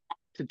 4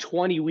 to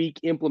 20 week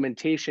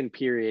implementation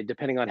period,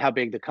 depending on how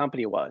big the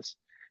company was.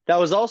 That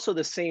was also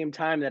the same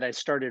time that I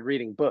started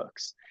reading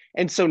books.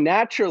 And so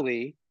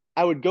naturally,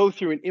 I would go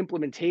through an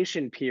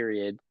implementation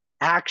period,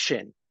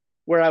 action,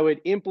 where I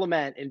would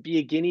implement and be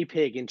a guinea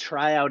pig and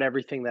try out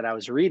everything that I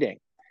was reading.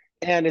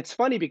 And it's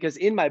funny because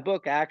in my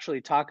book, I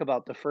actually talk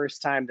about the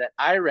first time that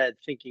I read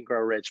Think and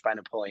Grow Rich by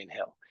Napoleon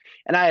Hill.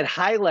 And I had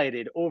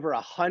highlighted over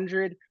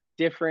 100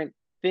 different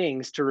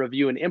things to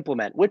review and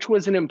implement, which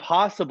was an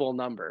impossible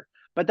number.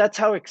 But that's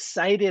how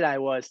excited I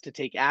was to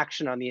take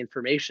action on the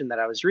information that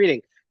I was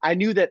reading. I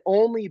knew that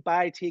only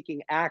by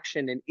taking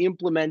action and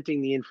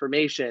implementing the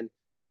information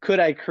could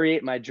I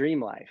create my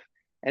dream life.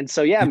 And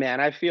so, yeah, man,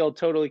 I feel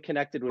totally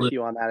connected with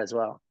you on that as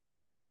well.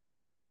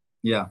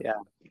 Yeah. Yeah.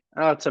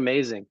 Oh, it's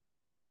amazing.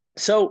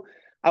 So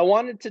I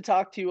wanted to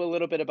talk to you a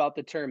little bit about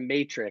the term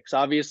matrix.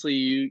 Obviously,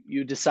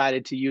 you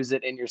decided to use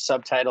it in your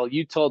subtitle.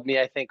 You told me,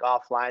 I think,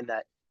 offline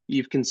that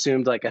you've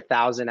consumed like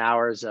 1,000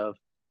 hours of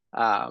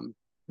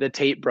the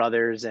Tate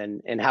brothers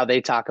and how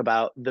they talk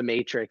about the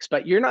matrix.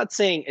 But you're not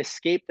saying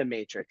escape the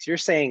matrix. You're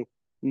saying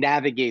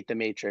navigate the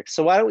matrix.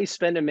 So why don't we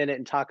spend a minute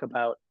and talk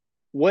about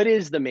what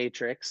is the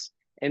matrix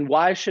and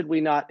why should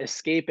we not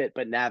escape it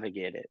but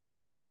navigate it?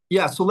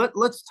 Yeah, so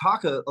let's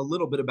talk a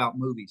little bit about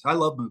movies. I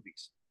love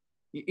movies.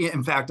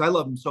 In fact, I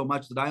love them so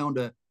much that I owned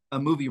a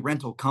movie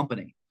rental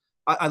company.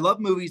 I love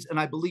movies, and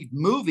I believe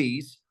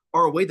movies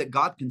are a way that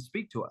God can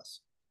speak to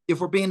us if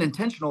we're being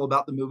intentional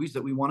about the movies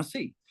that we want to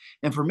see.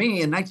 And for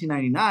me, in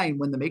 1999,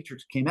 when The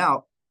Matrix came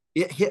out,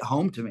 it hit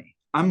home to me.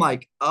 I'm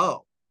like,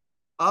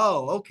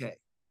 okay,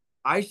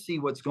 I see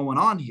what's going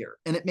on here.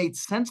 And it made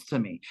sense to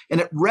me. And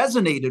it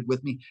resonated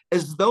with me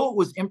as though it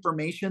was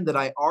information that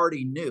I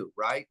already knew,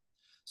 right?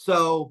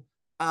 So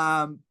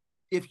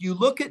if you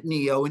look at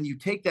Neo and you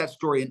take that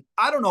story, and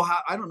I don't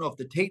know if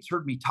the Tates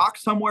heard me talk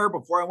somewhere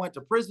before I went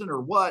to prison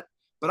or what,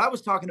 but I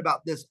was talking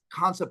about this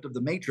concept of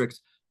the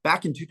Matrix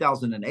back in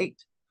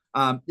 2008.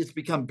 It's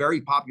become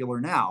very popular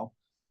now,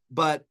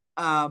 but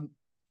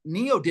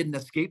Neo didn't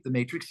escape the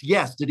Matrix.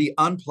 Yes. Did he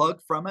unplug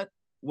from it?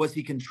 Was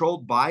he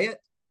controlled by it?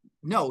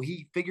 No,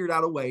 he figured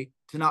out a way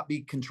to not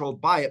be controlled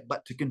by it,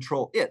 but to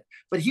control it.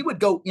 But he would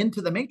go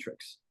into the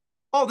Matrix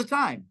all the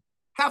time.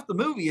 Half the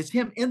movie is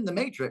him in the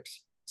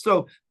Matrix.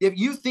 So if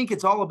you think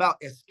it's all about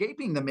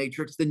escaping the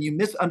Matrix, then you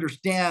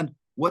misunderstand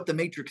what the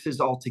Matrix is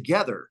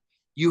altogether.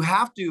 You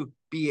have to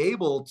be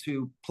able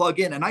to plug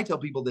in. And I tell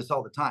people this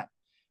all the time.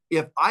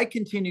 If I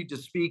continue to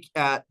speak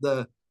at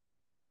the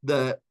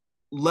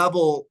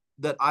level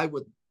that I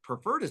would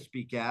prefer to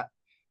speak at,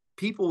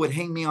 people would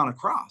hang me on a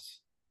cross.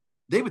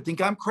 They would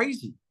think I'm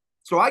crazy.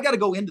 So I got to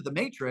go into the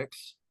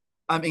Matrix.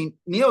 I mean,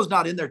 Neo's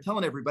not in there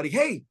telling everybody,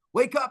 hey,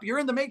 wake up, you're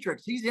in the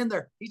Matrix. He's in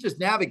there. He's just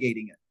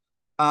navigating it.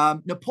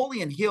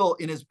 Napoleon Hill,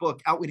 in his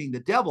book, Outwitting the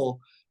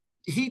Devil,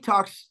 he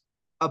talks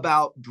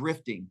about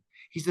drifting.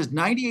 He says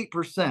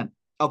 98%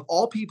 of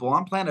all people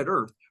on planet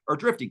Earth are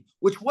drifting,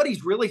 which what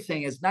he's really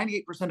saying is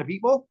 98% of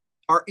people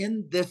are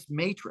in this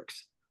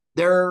Matrix.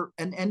 They're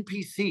an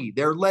NPC.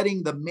 They're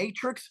letting the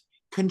Matrix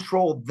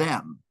control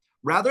them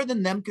rather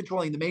than them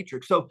controlling the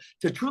Matrix. So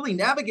to truly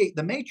navigate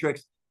the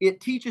Matrix,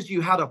 it teaches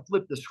you how to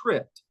flip the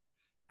script,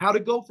 how to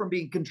go from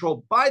being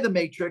controlled by the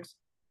Matrix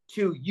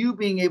to you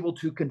being able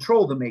to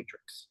control the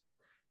Matrix.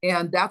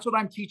 And that's what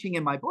I'm teaching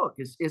in my book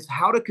is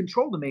how to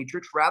control the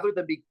Matrix rather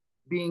than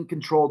being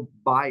controlled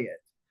by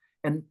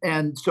it.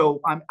 And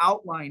so I'm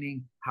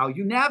outlining how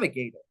you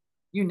navigate it.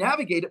 You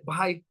navigate it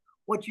by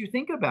what you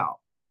think about.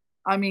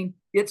 I mean,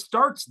 it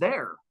starts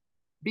there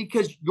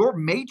because your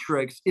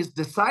matrix is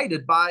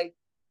decided by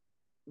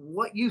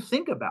what you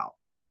think about.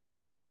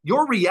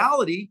 Your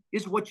reality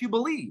is what you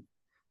believe.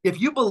 If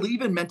you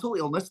believe in mental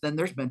illness, then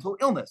there's mental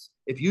illness.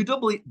 If you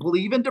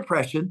believe in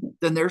depression,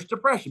 then there's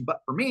depression.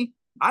 But for me,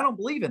 I don't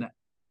believe in it.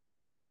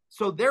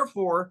 So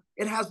therefore,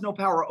 it has no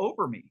power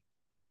over me.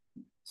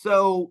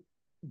 So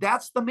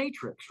that's the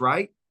matrix,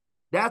 right?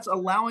 That's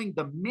allowing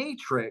the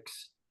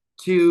matrix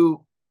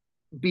to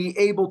be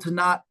able to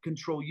not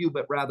control you,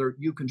 but rather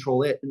you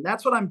control it. And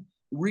that's what I'm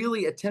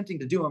really attempting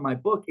to do in my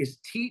book is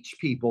teach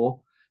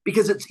people,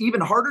 because it's even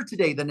harder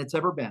today than it's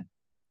ever been.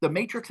 The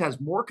matrix has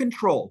more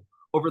control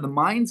over the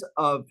minds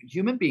of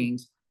human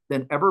beings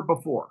than ever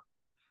before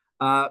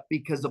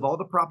because of all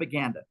the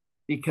propaganda,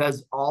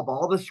 because of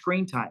all the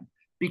screen time,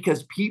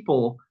 because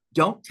people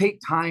don't take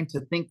time to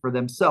think for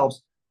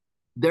themselves.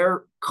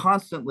 They're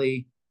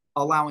constantly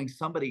allowing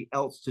somebody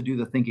else to do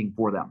the thinking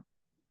for them.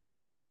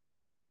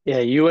 Yeah,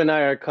 you and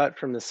I are cut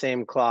from the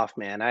same cloth,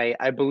 man.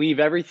 I believe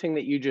everything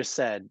that you just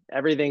said.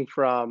 Everything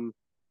from,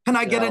 Can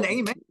I get an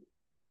amen?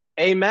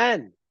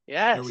 Amen.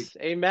 Yes,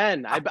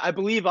 amen. I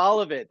believe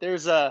all of it.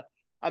 There's a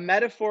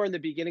metaphor in the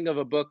beginning of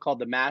a book called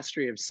The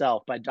Mastery of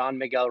Self by Don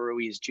Miguel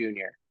Ruiz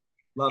Jr.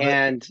 Love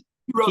And it.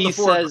 He wrote he the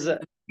four says,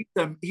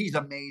 he's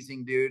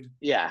amazing, dude.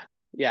 yeah,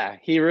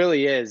 he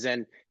really is.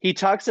 And he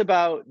talks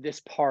about this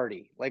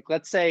party. Like,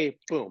 let's say,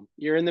 boom,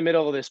 you're in the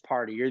middle of this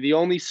party. You're the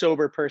only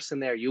sober person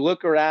there. You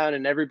look around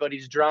and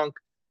everybody's drunk,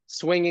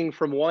 swinging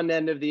from one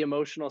end of the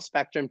emotional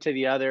spectrum to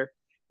the other.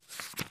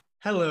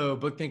 Hello,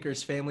 Book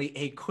Thinkers family.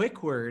 A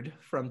quick word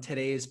from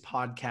today's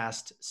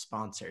podcast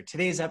sponsor.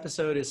 Today's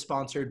episode is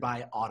sponsored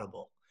by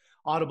Audible.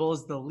 Audible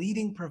is the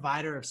leading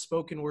provider of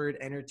spoken word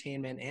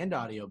entertainment and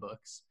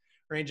audiobooks,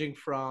 ranging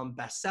from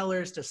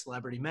bestsellers to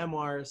celebrity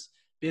memoirs,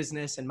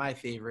 business, and my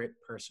favorite,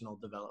 personal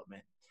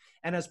development.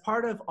 And as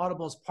part of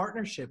Audible's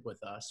partnership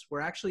with us, we're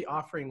actually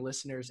offering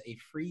listeners a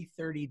free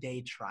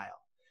 30-day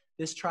trial.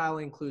 This trial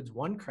includes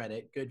 1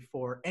 credit, good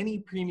for any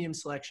premium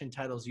selection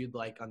titles you'd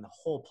like on the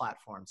whole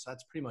platform. So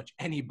that's pretty much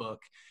any book,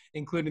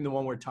 including the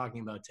one we're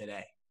talking about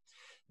today.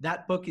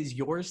 That book is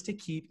yours to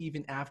keep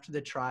even after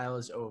the trial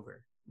is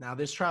over. Now,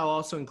 this trial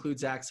also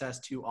includes access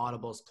to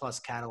Audible's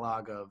Plus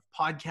catalog of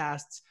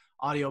podcasts,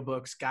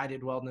 audiobooks,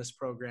 guided wellness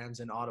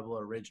programs, and Audible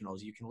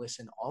originals. You can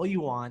listen all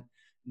you want,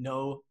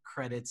 no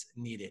credits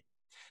needed.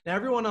 Now,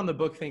 everyone on the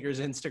Book Thinkers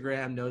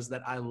Instagram knows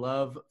that I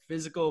love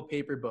physical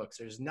paper books.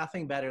 There's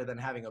nothing better than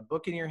having a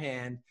book in your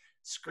hand,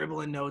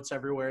 scribbling notes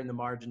everywhere in the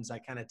margins. I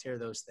kind of tear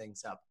those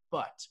things up.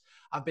 But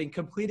I've been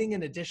completing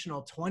an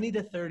additional 20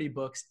 to 30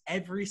 books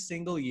every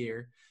single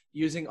year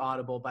using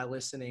Audible by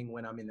listening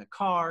when I'm in the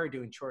car,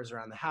 doing chores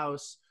around the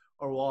house,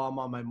 or while I'm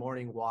on my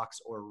morning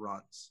walks or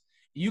runs.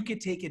 You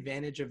could take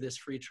advantage of this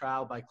free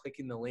trial by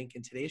clicking the link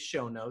in today's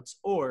show notes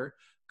or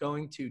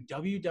going to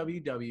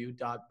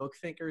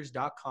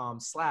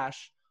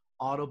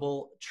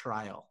www.bookthinkers.com/audible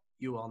trial.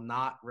 You will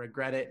not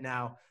regret it.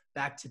 Now,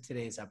 back to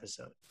today's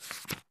episode.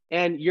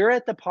 And you're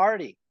at the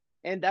party.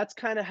 And that's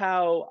kind of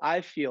how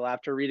I feel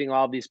after reading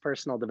all these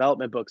personal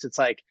development books. It's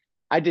like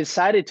I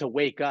decided to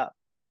wake up.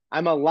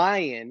 I'm a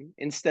lion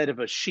instead of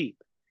a sheep.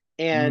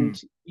 And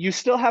you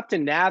still have to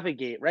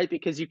navigate, right?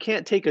 Because you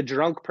can't take a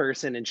drunk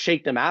person and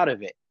shake them out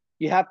of it.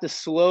 You have to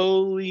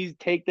slowly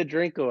take the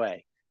drink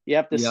away. You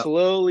have to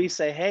slowly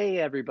say, hey,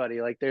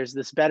 everybody, like there's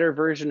this better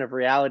version of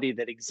reality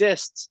that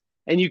exists.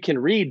 And you can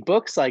read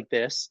books like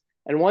this.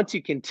 And once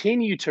you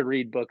continue to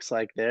read books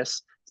like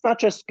this, it's not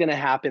just going to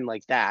happen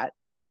like that.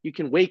 You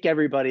can wake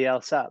everybody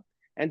else up.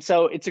 And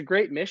so it's a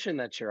great mission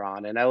that you're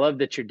on. And I love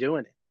that you're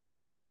doing it.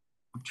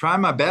 I'm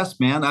trying my best,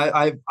 man.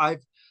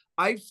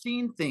 I've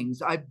seen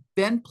things. I've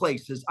been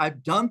places.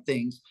 I've done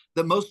things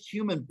that most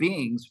human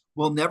beings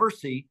will never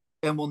see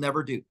and will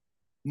never do.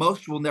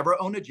 Most will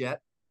never own a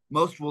jet.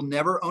 Most will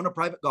never own a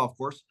private golf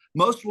course.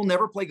 Most will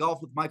never play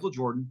golf with Michael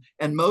Jordan.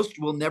 And most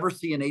will never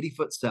see an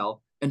 80-foot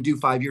cell and do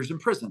 5 years in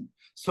prison.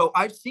 So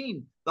I've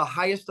seen the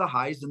highest of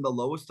highs and the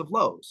lowest of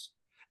lows.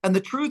 And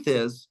the truth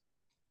is,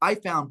 I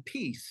found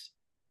peace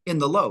in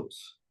the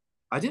lows.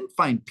 I didn't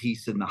find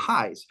peace in the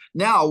highs.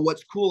 Now,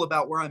 what's cool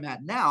about where I'm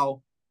at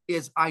now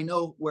is I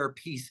know where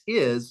peace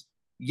is,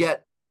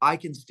 yet I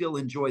can still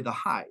enjoy the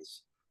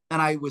highs.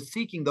 And I was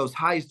seeking those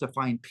highs to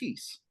find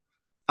peace.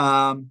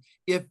 And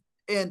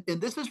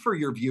this is for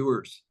your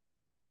viewers.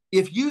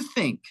 If you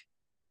think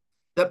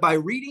that by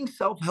reading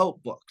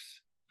self-help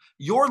books,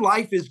 your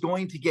life is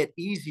going to get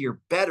easier,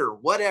 better,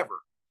 whatever,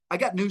 I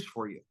got news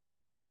for you.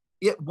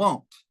 It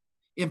won't.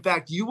 In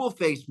fact, you will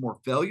face more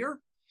failure.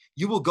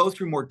 You will go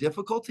through more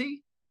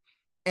difficulty.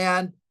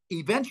 And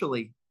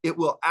eventually, it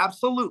will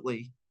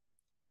absolutely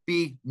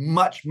be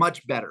much,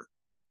 much better.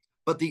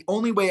 But the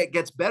only way it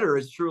gets better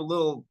is through a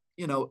little,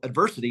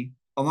 adversity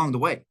along the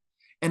way.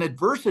 And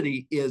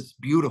adversity is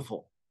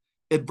beautiful.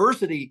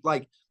 Adversity,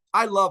 like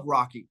I love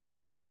Rocky.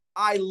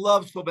 I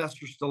love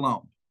Sylvester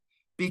Stallone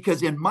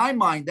because in my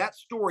mind, that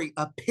story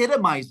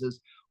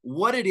epitomizes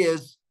what it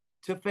is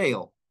to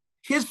fail.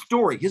 His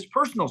story, his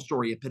personal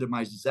story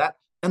epitomizes that.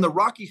 And the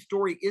Rocky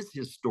story is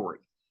his story.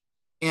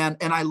 And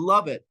I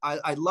love it.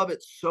 I love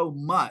it so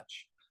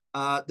much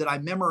that I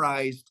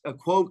memorized a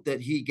quote that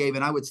he gave,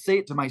 and I would say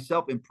it to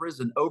myself in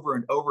prison over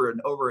and over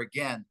and over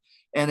again.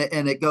 And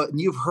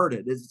you've heard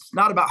it. It's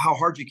not about how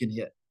hard you can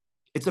hit.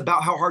 It's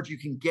about how hard you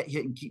can get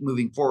hit and keep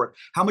moving forward,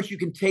 how much you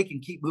can take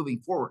and keep moving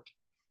forward.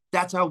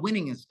 That's how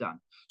winning is done.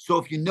 So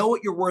if you know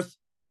what you're worth,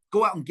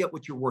 go out and get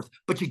what you're worth,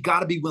 but you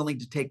got to be willing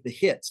to take the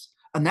hits.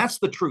 And that's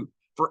the truth.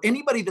 For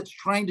anybody that's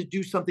trying to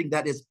do something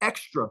that is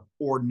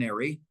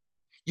extraordinary,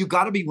 you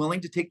got to be willing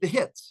to take the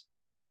hits.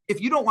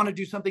 If you don't want to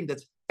do something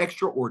that's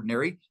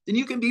extraordinary, then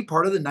you can be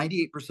part of the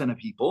 98% of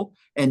people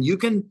and you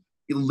can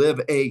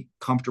live a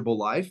comfortable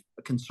life,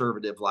 a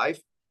conservative life.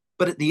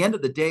 But at the end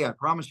of the day, I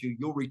promise you,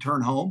 you'll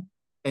return home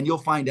and you'll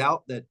find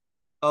out that,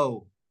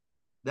 oh,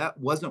 that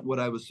wasn't what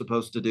I was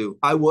supposed to do.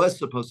 I was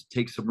supposed to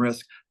take some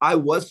risk. I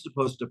was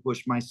supposed to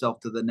push myself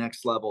to the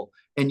next level.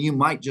 And you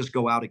might just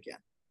go out again.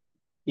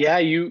 Yeah,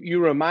 you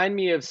remind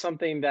me of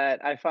something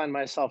that I find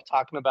myself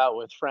talking about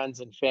with friends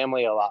and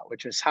family a lot,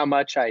 which is how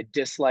much I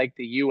dislike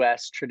the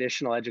US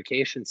traditional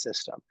education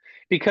system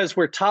because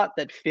we're taught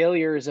that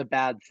failure is a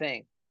bad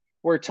thing.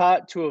 We're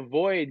taught to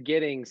avoid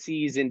getting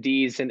C's and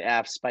D's and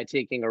F's by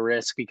taking a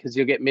risk because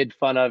you'll get made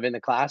fun of in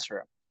the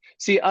classroom.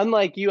 See,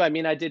 unlike you, I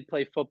mean, I did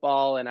play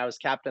football and I was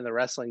captain of the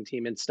wrestling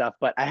team and stuff,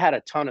 but I had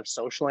a ton of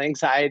social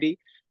anxiety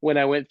when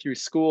I went through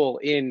school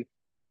in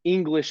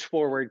English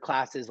forward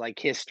classes like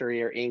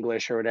history or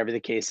English or whatever the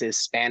case is,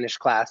 Spanish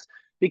class,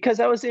 because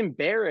I was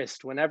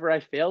embarrassed whenever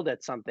I failed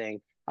at something.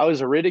 I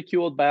was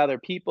ridiculed by other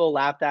people,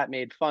 laughed at,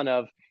 made fun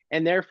of,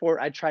 and therefore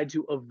I tried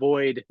to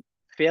avoid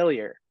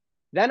failure.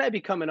 Then I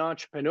become an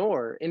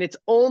entrepreneur, and it's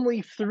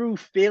only through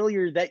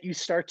failure that you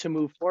start to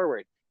move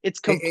forward. It's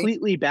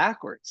completely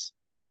backwards.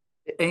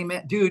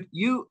 Amen. Dude,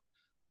 you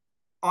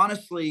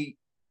honestly,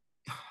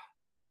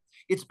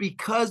 it's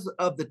because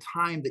of the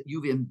time that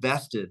you've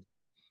invested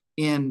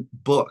in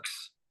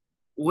books,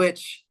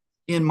 which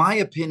in my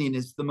opinion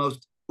is the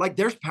most, like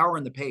there's power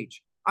in the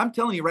page. I'm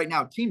telling you right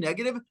now, Team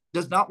Negative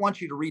does not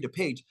want you to read a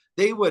page.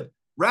 They would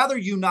rather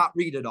you not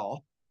read it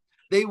all.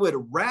 They would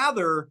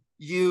rather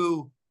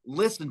you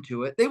listen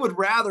to it. They would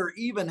rather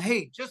even,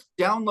 hey, just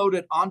download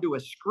it onto a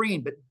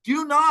screen, but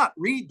do not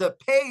read the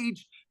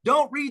page.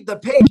 Don't read the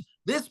page.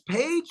 This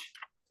page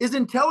is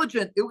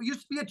intelligent. It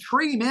used to be a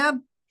tree,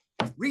 man.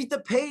 Read the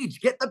page.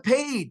 Get the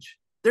page.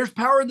 There's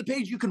power in the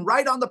page. You can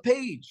write on the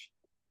page.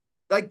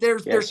 Like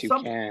there's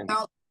something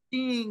about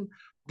seeing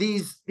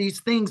these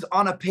things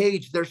on a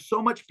page. There's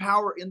so much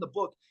power in the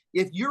book.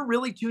 If you're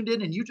really tuned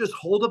in and you just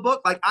hold a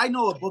book, like I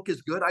know a book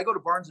is good. I go to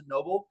Barnes and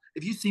Noble.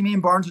 If you see me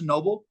in Barnes and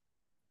Noble,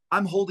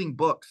 I'm holding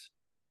books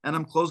and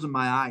I'm closing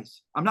my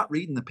eyes. I'm not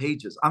reading the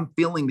pages. I'm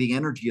feeling the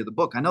energy of the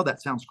book. I know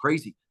that sounds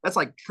crazy. That's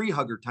like tree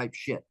hugger type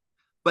shit.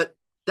 But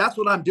That's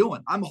what I'm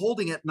doing. I'm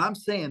holding it and I'm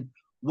saying,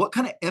 what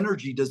kind of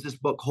energy does this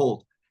book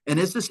hold? And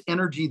is this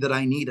energy that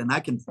I need? And I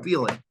can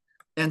feel it.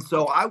 And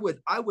so I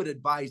would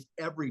advise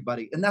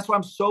everybody. And that's why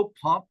I'm so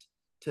pumped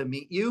to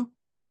meet you,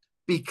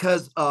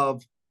 because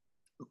of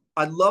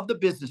I love the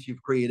business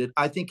you've created.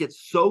 I think it's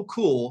so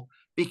cool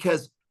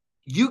because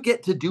you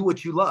get to do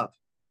what you love.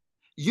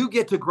 You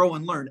get to grow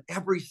and learn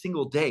every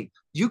single day.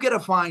 You get to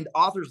find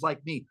authors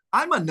like me.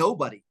 I'm a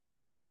nobody.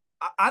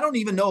 I don't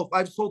even know if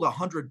I've sold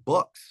 100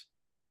 books.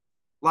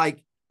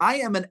 Like, I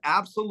am an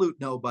absolute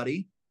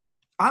nobody.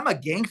 I'm a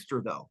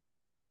gangster, though.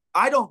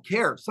 I don't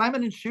care.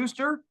 Simon and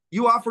Schuster,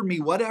 you offered me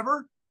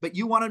whatever, but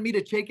you wanted me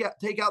to take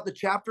out the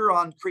chapter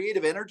on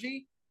creative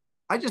energy.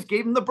 I just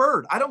gave them the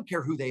bird. I don't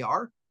care who they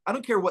are. I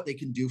don't care what they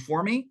can do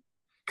for me,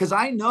 because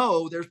I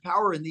know there's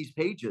power in these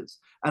pages.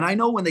 And I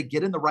know when they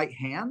get in the right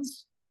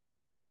hands,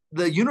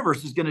 the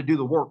universe is going to do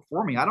the work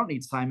for me. I don't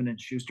need Simon and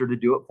Schuster to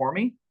do it for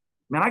me.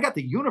 Man, I got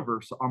the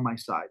universe on my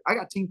side. I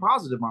got Team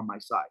Positive on my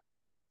side.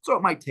 So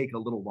it might take a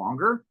little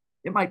longer.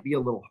 It might be a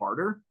little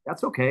harder.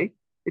 That's okay.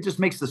 It just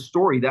makes the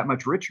story that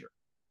much richer.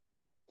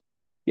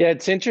 Yeah,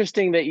 it's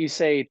interesting that you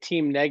say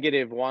Team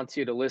Negative wants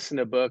you to listen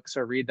to books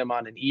or read them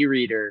on an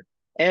e-reader.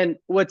 And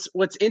what's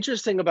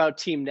interesting about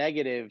Team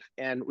Negative,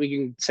 and we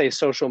can say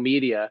social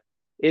media,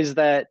 is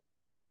that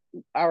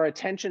our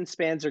attention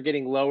spans are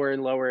getting lower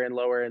and lower and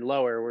lower and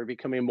lower. We're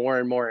becoming more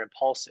and more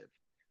impulsive.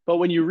 But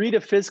when you read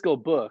a physical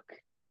book,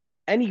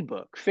 any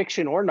book,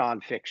 fiction or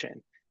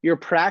nonfiction, you're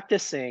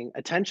practicing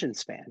attention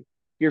span.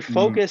 You're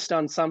focused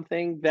on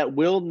something that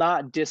will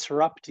not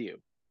disrupt you.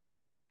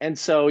 And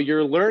so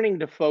you're learning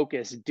to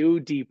focus, do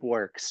deep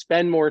work,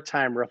 spend more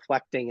time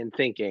reflecting and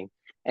thinking.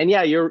 And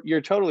yeah,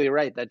 you're totally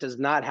right. That does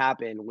not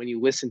happen when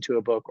you listen to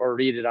a book or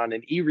read it on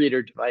an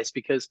e-reader device,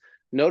 because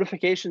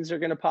notifications are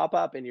going to pop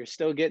up and you're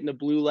still getting the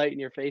blue light in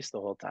your face the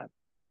whole time.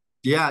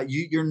 Yeah,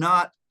 you're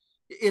not.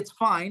 It's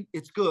fine.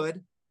 It's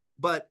good,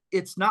 but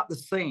it's not the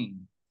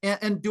same.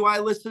 And do I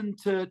listen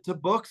to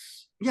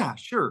books? Yeah,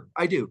 sure,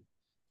 I do,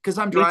 because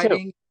I'm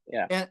driving.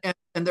 Yeah.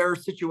 And there are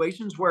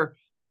situations where,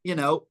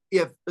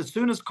 if as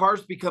soon as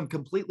cars become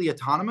completely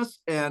autonomous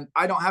and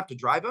I don't have to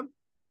drive them,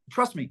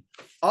 trust me,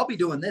 I'll be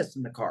doing this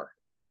in the car.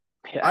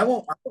 Yeah. I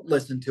won't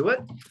listen to it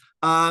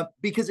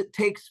because it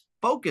takes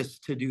focus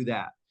to do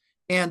that.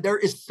 And there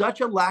is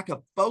such a lack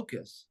of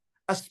focus,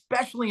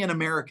 especially in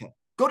America.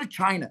 Go to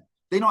China.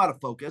 They know how to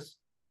focus.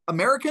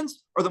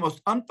 Americans are the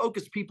most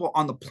unfocused people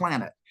on the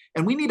planet.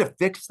 And we need to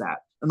fix that.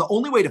 And the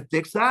only way to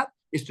fix that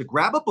is to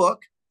grab a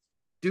book,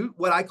 do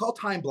what I call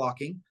time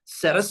blocking,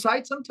 set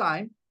aside some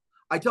time.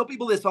 I tell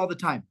people this all the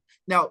time.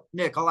 Now,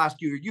 Nick, I'll ask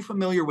you, are you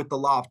familiar with the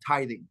law of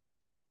tithing?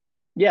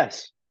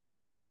 Yes.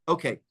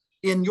 Okay.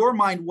 In your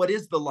mind, what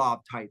is the law of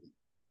tithing?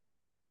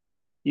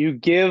 You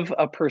give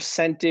a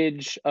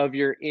percentage of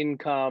your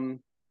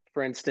income,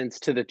 for instance,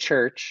 to the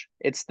church.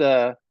 It's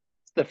the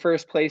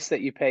first place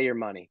that you pay your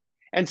money.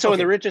 And so in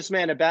the richest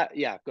man about,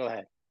 yeah, go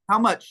ahead. How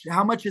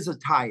much is a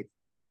tithe?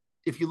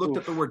 If you looked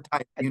at the word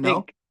tithe, I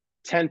think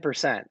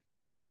 10%.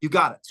 You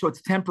got it. So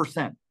it's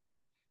 10%.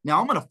 Now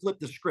I'm going to flip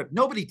the script.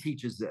 Nobody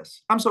teaches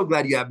this. I'm so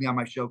glad you have me on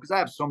my show because I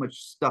have so much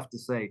stuff to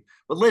say.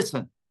 But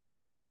listen,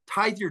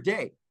 tithe your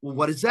day. Well,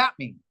 what does that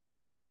mean?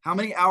 How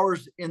many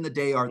hours in the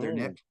day are there,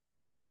 Nick?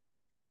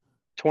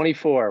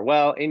 24.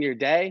 Well, in your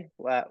day?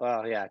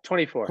 Well, yeah,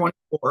 24.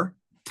 24,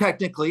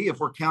 technically, if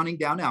we're counting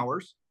down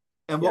hours.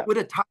 And what would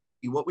a tithe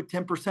be? What would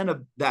 10%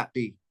 of that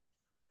be?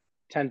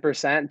 10%,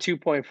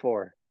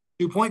 2.4.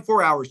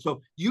 2.4 hours.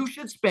 So you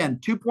should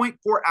spend 2.4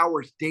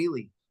 hours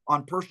daily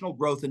on personal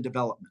growth and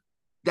development.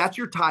 That's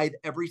your tithe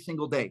every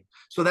single day.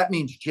 So that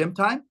means gym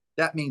time.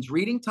 That means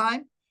reading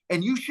time.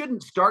 And you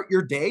shouldn't start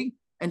your day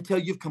until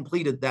you've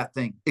completed that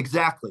thing.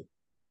 Exactly.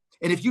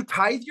 And if you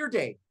tithe your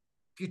day,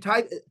 if you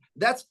tithe,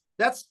 that's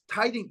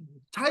tithing,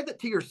 tithe it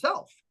to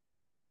yourself.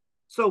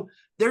 So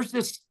there's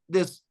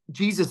this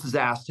Jesus is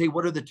asked, hey,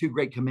 what are the two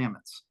great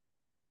commandments?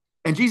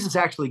 And Jesus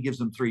actually gives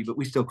them three, but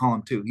we still call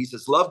them two. He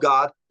says, love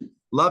God,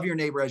 love your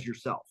neighbor as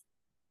yourself.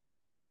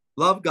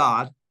 Love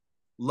God,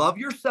 love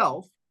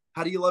yourself.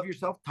 How do you love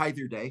yourself? Tithe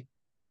your day,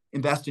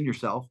 invest in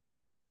yourself.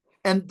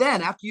 And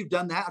then after you've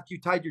done that, after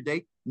you tithe your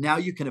day, now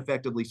you can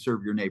effectively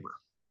serve your neighbor,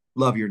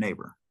 love your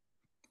neighbor.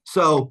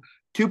 So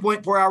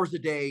 2.4 hours a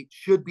day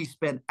should be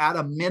spent at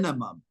a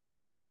minimum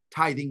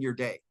tithing your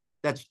day.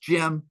 That's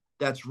gym,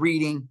 that's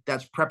reading,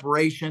 that's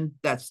preparation,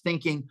 that's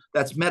thinking,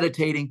 that's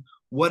meditating,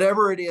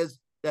 whatever it is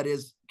that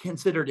is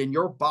considered in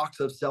your box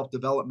of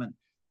self-development,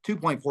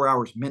 2.4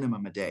 hours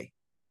minimum a day.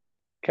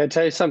 Can I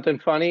tell you something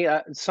funny?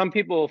 Some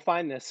people will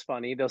find this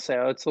funny. They'll say,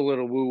 oh, it's a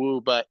little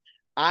woo-woo, but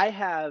I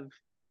have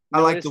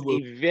noticed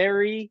a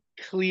very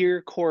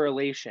clear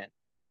correlation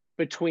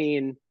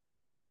between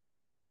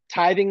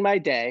tithing my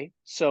day,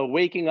 so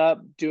waking up,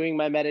 doing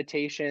my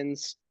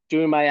meditations,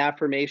 doing my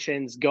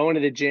affirmations, going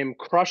to the gym,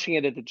 crushing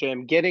it at the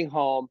gym, getting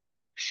home,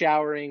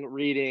 showering,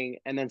 reading,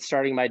 and then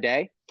starting my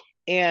day,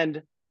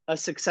 and a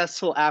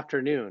successful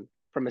afternoon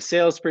from a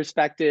sales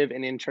perspective,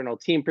 an internal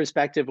team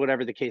perspective,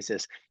 whatever the case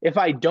is. If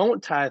I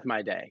don't tithe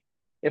my day,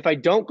 if I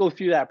don't go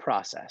through that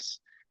process,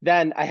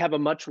 then I have a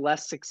much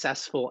less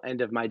successful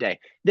end of my day.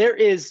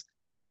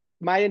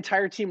 My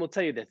entire team will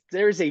tell you this.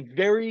 There is a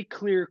very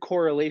clear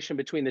correlation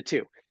between the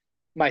two.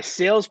 My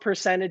sales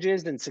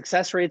percentages and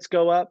success rates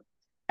go up.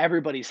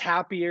 Everybody's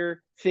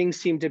happier. Things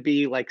seem to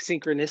be like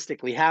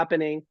synchronistically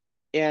happening.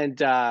 And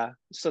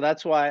so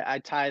that's why I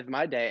tithe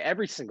my day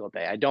every single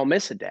day. I don't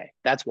miss a day.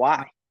 That's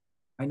why.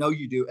 I know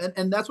you do.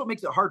 And that's what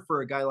makes it hard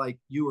for a guy like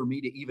you or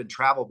me to even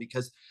travel,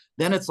 because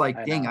then it's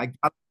like, dang, I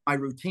got my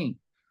routine.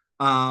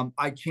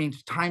 I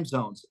changed time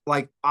zones.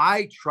 Like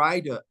I've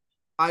got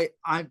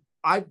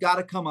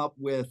to come up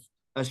with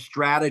a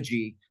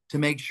strategy to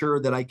make sure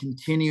that I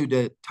continue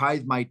to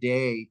tithe my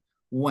day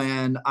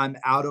when I'm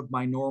out of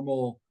my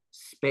normal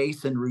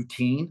space and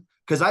routine.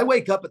 Cause I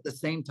wake up at the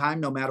same time,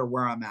 no matter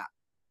where I'm at.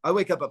 I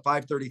wake up at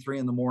 5:33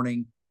 in the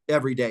morning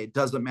every day. It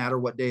doesn't matter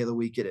what day of the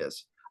week it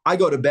is. I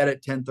go to bed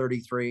at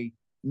 10:33,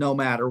 no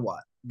matter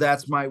what.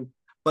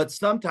 But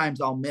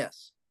sometimes I'll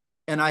miss.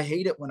 And I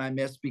hate it when I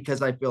miss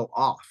because I feel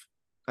off.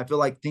 I feel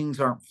like things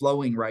aren't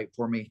flowing right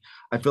for me.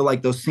 I feel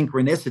like those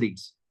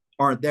synchronicities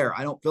aren't there.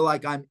 I don't feel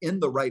like I'm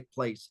in the right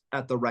place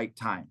at the right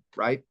time.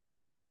 Right.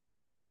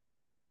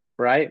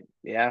 Right.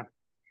 Yeah.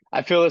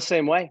 I feel the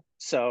same way.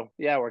 So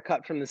yeah, we're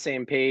cut from the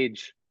same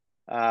page,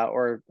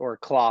 or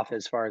cloth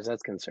as far as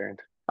that's concerned.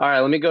 All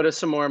right, let me go to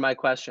some more of my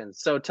questions.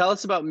 So tell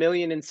us about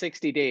Million in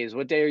 60 Days.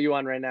 What day are you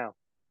on right now?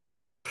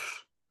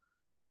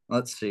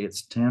 Let's see.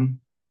 It's 10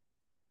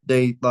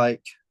 day,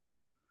 like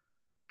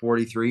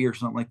 43 or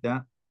something like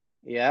that.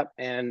 Yep.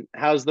 And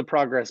how's the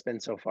progress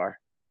been so far?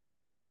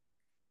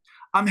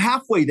 I'm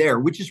halfway there,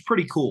 which is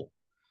pretty cool.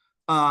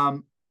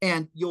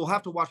 And you'll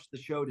have to watch the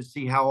show to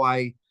see how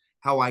I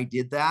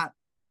did that.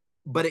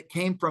 But it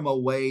came from a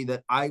way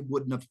that I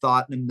wouldn't have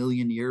thought in a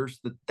million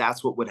years that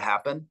that's what would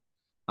happen.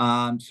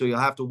 So you'll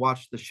have to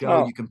watch the show.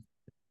 Oh, You can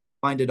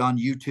find it on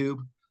YouTube.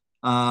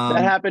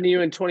 that happened to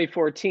you in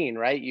 2014,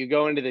 right? You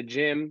go into the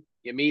gym,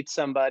 you meet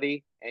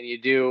somebody, and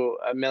you do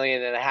 1.5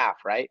 million,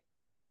 right?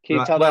 Can you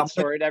Right. tell Well, that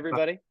story to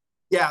everybody?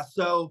 yeah.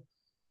 So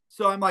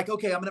I'm like,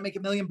 okay, I'm going to make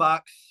 $1 million.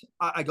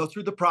 I go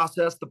through the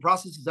process. The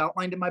process is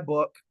outlined in my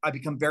book. I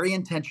become very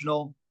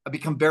intentional. I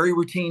become very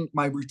routine.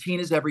 My routine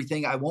is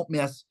everything. I won't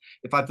miss.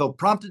 If I feel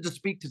prompted to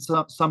speak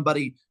to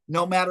somebody,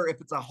 no matter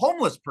if it's a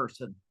homeless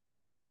person,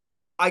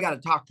 I got to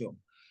talk to them.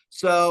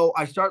 So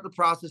I start the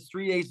process.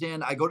 3 days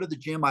in, I go to the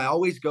gym. I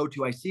always go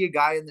to. I see a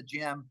guy in the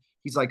gym.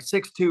 He's like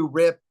 6'2",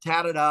 ripped,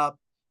 tatted up,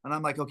 and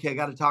I'm like, okay, I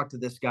got to talk to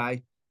this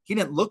guy. He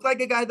didn't look like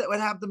a guy that would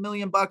have the $1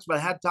 million, but I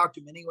had to talk to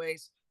him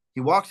anyways.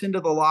 He walks into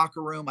the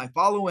locker room. I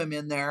follow him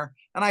in there,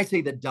 and I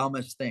say the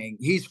dumbest thing.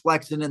 He's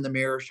flexing in the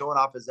mirror, showing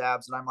off his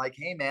abs, and I'm like,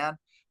 hey man,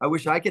 I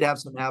wish I could have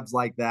some abs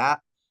like that.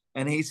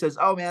 And he says,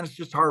 oh man, it's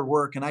just hard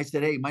work. And I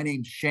said, hey, my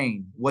name's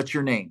Shane. What's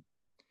your name?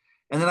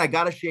 And then I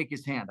got to shake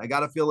his hand. I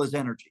got to feel his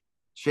energy.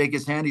 Shake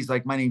his hand. He's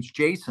like, my name's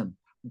Jason.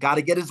 Got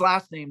to get his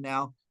last name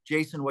now.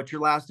 Jason, what's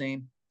your last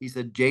name? He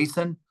said,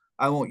 Jason.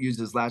 I won't use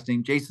his last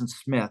name, Jason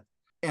Smith.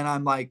 And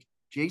I'm like,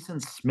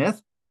 Jason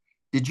Smith?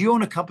 Did you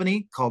own a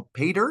company called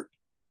Pay Dirt?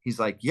 He's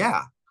like,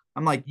 yeah.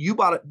 I'm like, you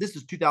bought it. This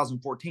is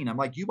 2014. I'm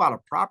like, you bought a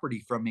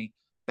property from me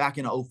back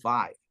in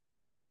 05.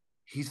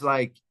 He's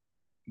like,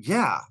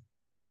 yeah,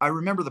 I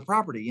remember the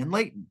property in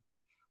Layton.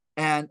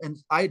 And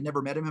I had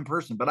never met him in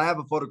person, but I have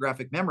a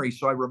photographic memory.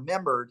 So I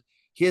remembered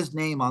his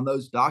name on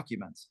those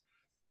documents.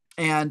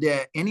 And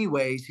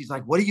anyways, he's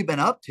like, what have you been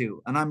up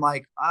to? And I'm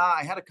like,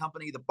 I had a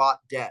company that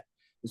bought debt.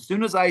 As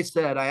soon as I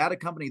said I had a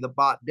company that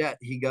bought debt,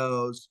 he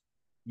goes,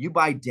 you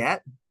buy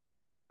debt?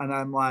 And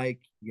I'm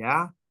like,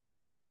 yeah.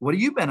 What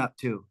have you been up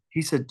to?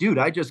 He said, dude,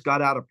 I just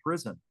got out of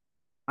prison.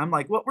 I'm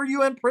like, what were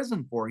you in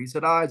prison for? He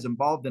said, I was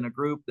involved in a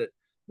group that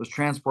was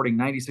transporting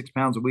 96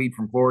 pounds of weed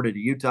from Florida to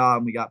Utah,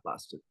 and we got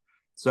busted.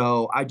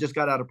 So I just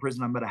got out of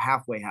prison. I'm at a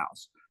halfway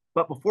house.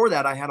 But before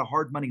that, I had a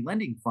hard money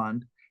lending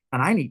fund,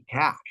 and I need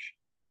cash.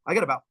 I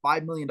got about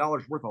 $5 million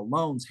worth of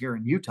loans here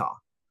in Utah.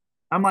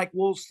 I'm like,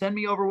 well, send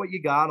me over what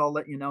you got. I'll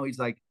let you know. He's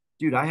like,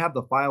 dude, I have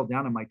the file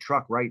down in my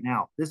truck right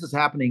now. This is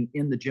happening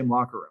in the gym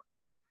locker room.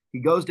 He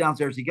goes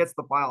downstairs, he gets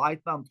the file, I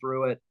thumb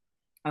through it,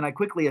 and I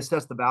quickly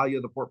assess the value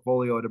of the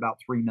portfolio at about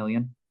 3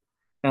 million.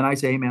 And I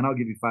say, hey man, I'll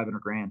give you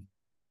 500 grand.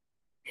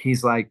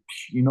 He's like,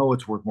 you know,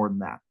 it's worth more than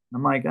that.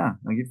 I'm like, I'll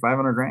give you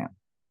 500 grand.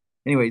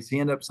 Anyways, he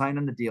ended up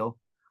signing the deal.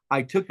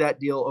 I took that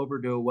deal over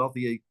to a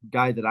wealthy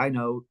guy that I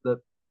know that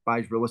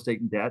buys real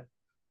estate and debt,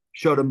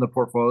 showed him the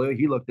portfolio.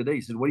 He looked at it.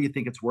 He said, what do you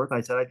think it's worth?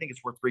 I said, I think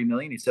it's worth 3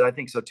 million. He said, I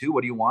think so too.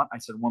 What do you want? I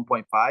said,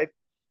 1.5.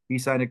 He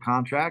signed a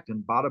contract,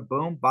 and bada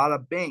boom,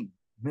 bada bing,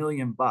 $1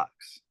 million.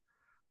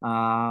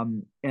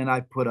 And I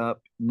put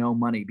up no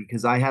money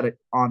because I had it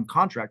on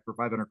contract for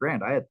 500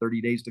 grand. I had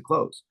 30 days to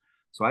close.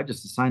 So I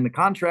just signed the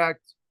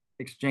contract,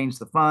 exchanged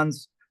the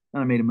funds,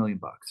 and I made $1 million.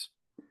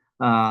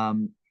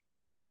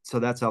 So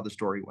that's how the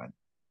story went.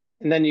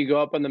 And then you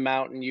go up on the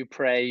mountain, you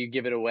pray, you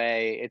give it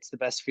away. It's the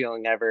best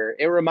feeling ever.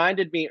 It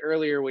reminded me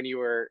earlier when you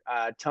were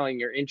telling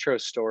your intro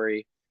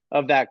story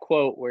of that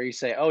quote where you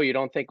say, oh, you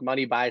don't think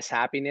money buys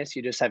happiness?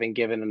 You just haven't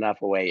given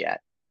enough away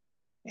yet.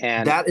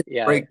 And that is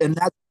yeah, great. And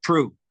that's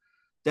true.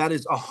 That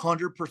is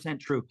 100%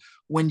 true.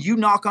 When you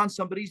knock on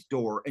somebody's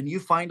door and you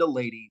find a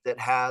lady that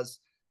has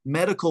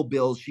medical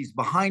bills, she's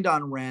behind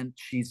on rent,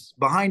 she's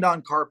behind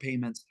on car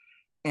payments,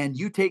 and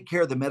you take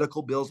care of the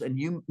medical bills and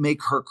you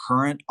make her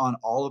current on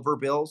all of her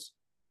bills,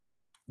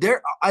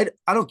 I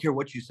don't care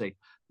what you say.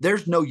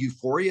 There's no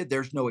euphoria,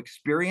 there's no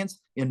experience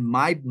in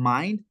my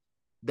mind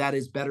that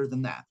is better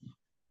than that.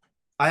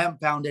 I haven't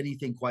found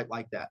anything quite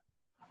like that.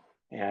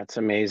 Yeah, it's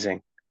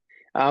amazing.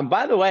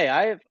 By the way,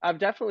 I've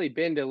definitely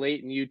been to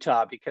Layton,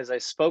 Utah, because I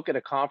spoke at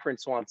a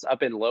conference once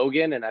up in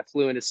Logan, and I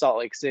flew into Salt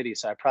Lake City,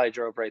 so I probably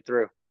drove right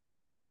through.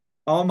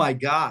 Oh my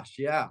gosh,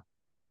 yeah.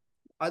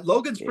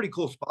 Logan's pretty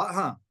cool spot,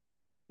 huh?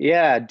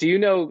 Yeah. Do you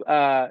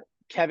know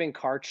Kevin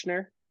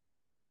Karchner?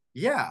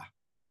 Yeah.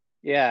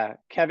 Yeah,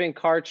 Kevin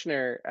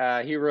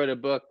Karchner. He wrote a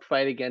book,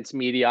 Fight Against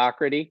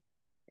Mediocrity,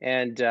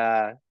 and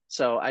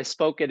so I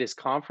spoke at his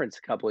conference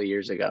a couple of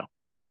years ago.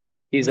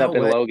 He's No up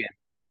in way. Logan.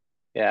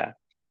 Yeah,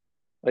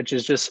 which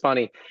is just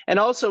funny. And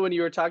also, when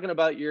you were talking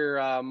about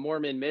your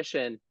Mormon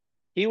mission,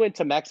 he went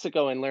to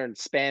Mexico and learned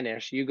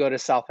Spanish. You go to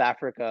South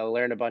Africa,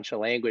 learn a bunch of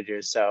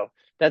languages. So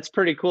that's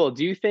pretty cool.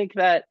 Do you think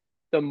that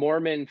the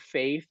Mormon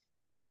faith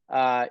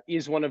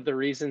is one of the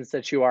reasons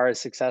that you are as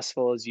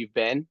successful as you've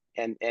been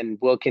and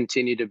will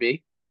continue to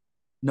be?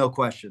 No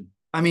question.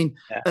 I mean,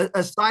 Yeah.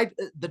 aside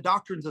the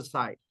doctrines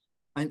aside,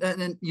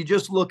 and you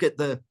just look at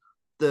the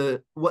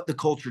what the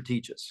culture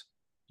teaches.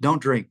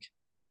 Don't drink,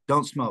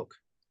 don't smoke,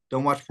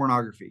 don't watch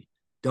pornography,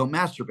 don't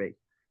masturbate,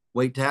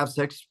 wait to have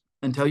sex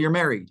until you're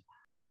married,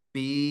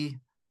 be,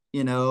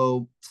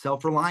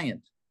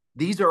 self-reliant.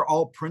 These are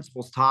all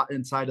principles taught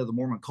inside of the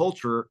Mormon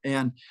culture.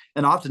 And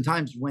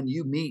oftentimes when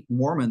you meet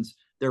Mormons,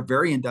 they're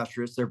very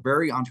industrious, they're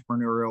very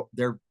entrepreneurial,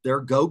 they're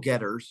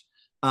go-getters.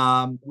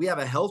 We have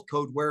a health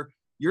code where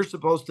you're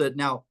supposed to,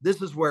 now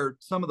this is where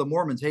some of the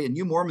Mormons, hey, and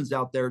you Mormons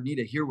out there need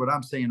to hear what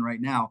I'm saying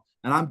right now,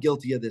 and I'm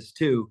guilty of this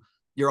too.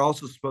 You're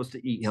also supposed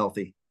to eat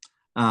healthy.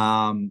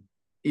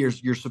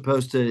 You're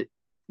supposed to,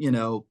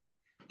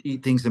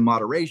 eat things in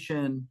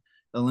moderation,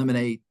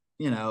 eliminate,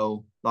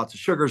 lots of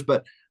sugars,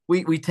 but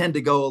we tend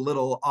to go a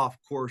little off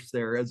course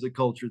there as a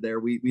culture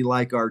there. We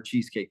like our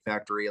Cheesecake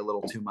Factory a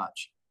little too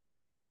much.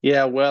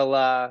 Yeah,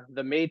 well,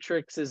 the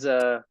Matrix is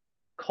a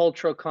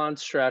cultural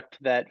construct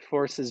that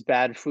forces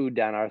bad food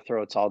down our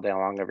throats all day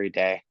long, every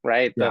day,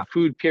 right? Yeah. The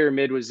food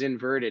pyramid was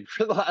inverted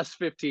for the last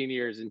 15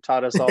 years and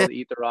taught us all to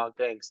eat the wrong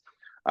things.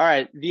 All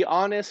right, the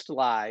honest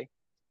lie.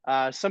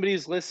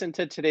 Somebody's listened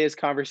to today's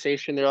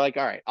conversation. They're like,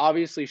 all right,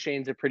 obviously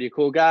Shane's a pretty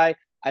cool guy.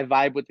 I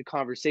vibe with the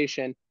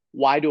conversation.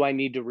 Why do I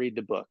need to read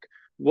the book?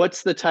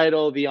 What's the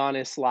title, The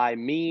Honest Lie,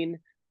 mean?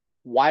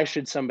 Why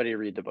should somebody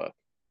read the book?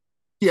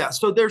 Yeah.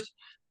 So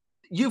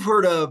you've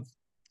heard of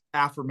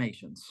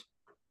affirmations.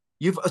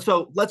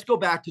 So let's go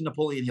back to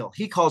Napoleon Hill.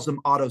 He calls them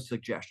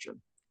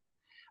auto-suggestion.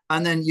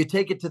 And then you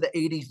take it to the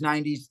 80s,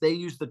 90s, they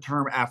use the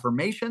term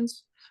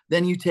affirmations.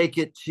 Then you take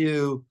it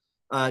to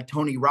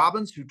Tony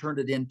Robbins, who turned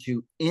it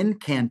into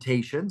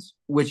incantations,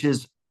 which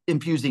is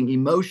infusing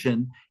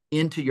emotion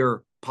into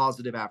your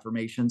positive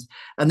affirmations.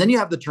 And then you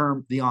have the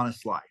term the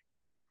honest lie.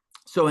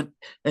 So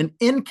an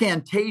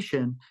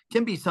incantation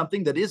can be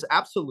something that is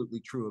absolutely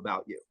true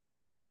about you.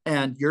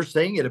 And you're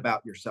saying it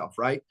about yourself,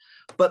 right?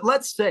 But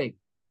let's say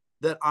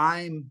that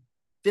I'm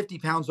 50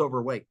 pounds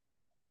overweight.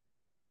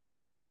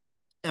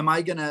 Am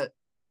I going to,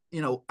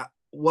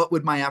 what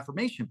would my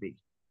affirmation be?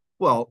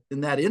 Well,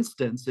 in that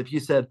instance, if you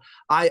said,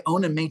 I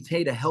own and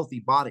maintain a healthy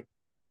body,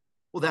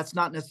 well, that's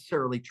not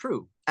necessarily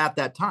true at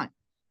that time,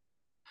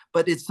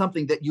 but it's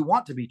something that you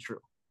want to be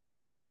true.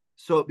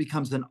 So it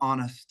becomes an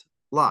honest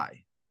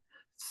lie.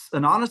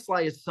 An honest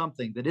lie is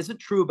something that isn't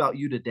true about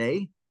you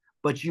today,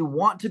 but you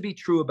want to be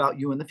true about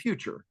you in the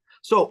future.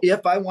 So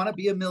if I want to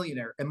be a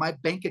millionaire and my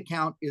bank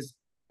account is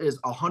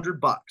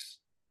 $100,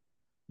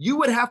 you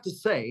would have to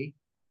say,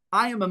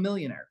 I am a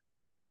millionaire.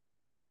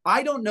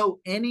 I don't know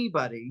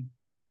anybody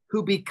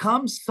who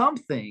becomes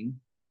something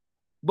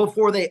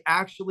before they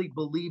actually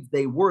believe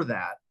they were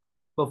that,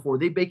 before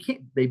they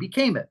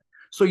became it.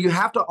 So you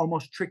have to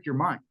almost trick your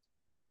mind.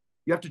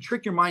 You have to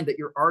trick your mind that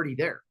you're already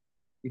there.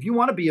 If you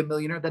want to be a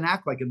millionaire, then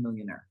act like a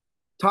millionaire,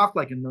 talk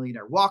like a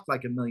millionaire, walk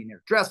like a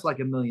millionaire, dress like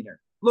a millionaire,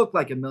 look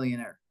like a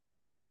millionaire.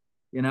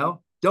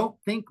 Don't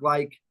think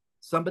like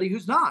somebody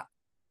who's not.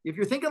 If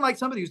you're thinking like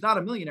somebody who's not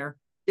a millionaire,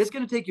 it's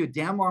going to take you a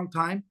damn long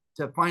time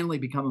to finally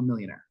become a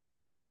millionaire.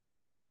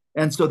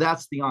 And so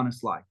that's the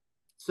honest lie.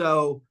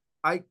 So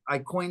I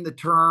coined the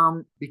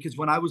term because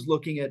when I was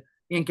looking at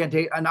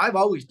incantation, and I've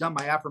always done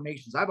my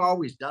affirmations, I've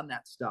always done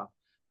that stuff.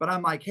 But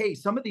I'm like, hey,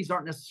 some of these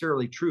aren't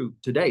necessarily true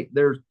today.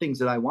 They're things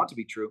that I want to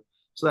be true.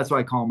 So that's why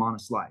I call them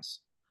honest lies.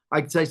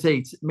 I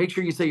say, make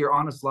sure you say your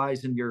honest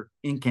lies and your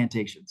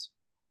incantations.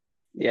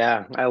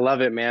 Yeah, I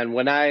love it, man.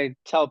 When I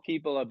tell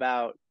people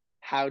about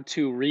how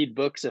to read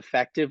books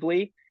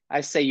effectively,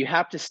 I say you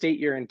have to state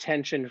your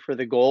intention for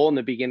the goal in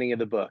the beginning of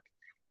the book.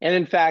 And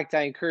in fact,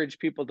 I encourage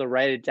people to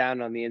write it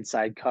down on the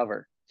inside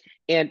cover.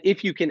 And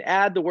if you can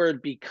add the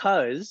word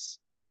because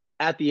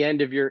at the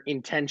end of your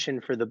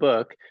intention for the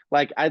book,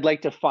 like, I'd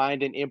like to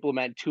find and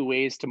implement 2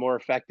 ways to more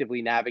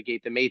effectively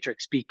navigate the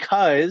matrix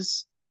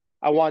because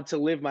I want to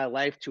live my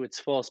life to its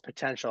fullest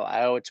potential.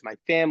 I owe it to my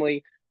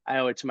family. I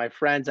owe it to my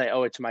friends. I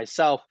owe it to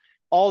myself.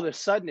 All of a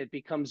sudden, it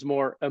becomes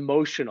more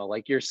emotional,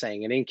 like you're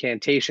saying, an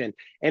incantation,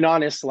 an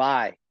honest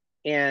lie.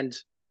 And,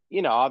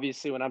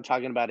 obviously, when I'm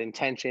talking about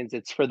intentions,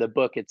 it's for the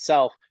book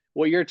itself.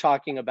 What you're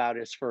talking about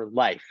is for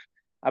life,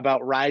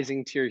 about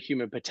rising to your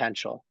human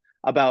potential,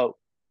 about,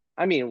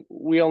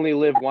 we only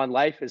live one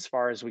life as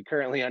far as we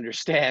currently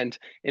understand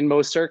in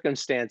most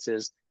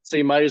circumstances. So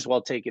you might as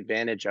well take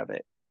advantage of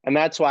it. And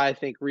that's why I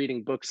think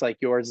reading books like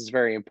yours is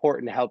very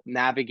important to help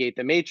navigate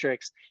the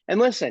matrix. And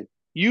listen,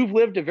 you've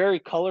lived a very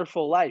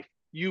colorful life.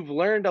 You've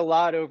learned a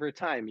lot over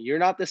time. You're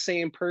not the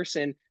same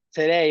person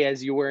today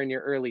as you were in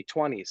your early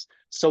 20s.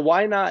 So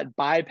why not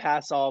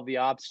bypass all of the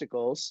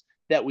obstacles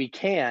that we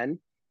can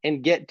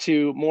and get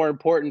to more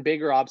important,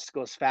 bigger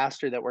obstacles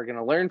faster that we're going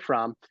to learn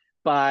from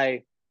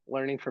by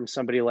learning from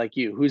somebody like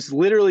you, who's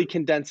literally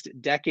condensed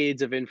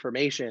decades of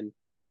information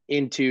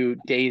into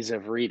days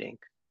of reading.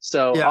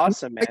 So Yeah,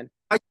 awesome, man.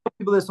 I tell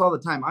people this all the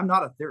time. I'm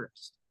not a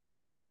theorist.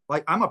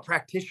 Like, I'm a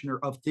practitioner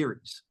of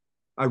theories.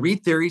 I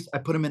read theories, I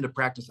put them into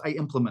practice, I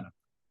implement them.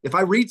 If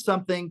I read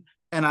something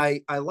and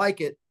I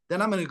like it,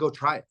 then I'm going to go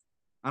try it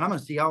and I'm going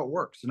to see how it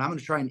works and I'm going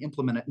to try and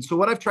implement it. And so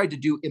what I've tried to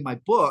do in my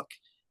book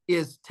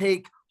is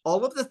take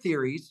all of the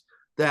theories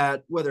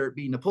that, whether it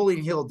be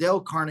Napoleon Hill,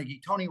 Dale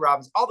Carnegie, Tony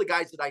Robbins, all the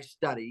guys that I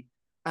study,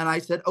 and I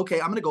said, okay,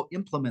 I'm going to go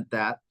implement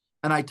that.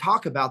 And I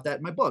talk about that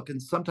in my book.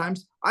 And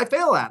sometimes I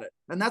fail at it,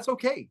 and that's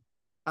okay.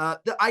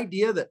 The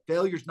idea that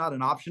failure is not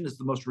an option is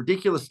the most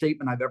ridiculous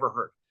statement I've ever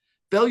heard.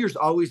 Failure is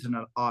always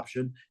an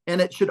option,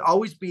 and it should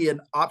always be an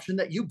option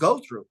that you go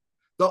through.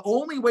 The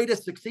only way to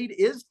succeed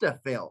is to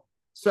fail.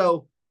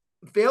 So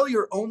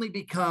failure only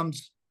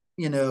becomes,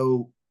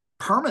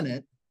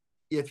 permanent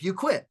if you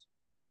quit.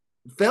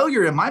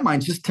 Failure, in my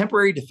mind, is just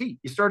temporary defeat.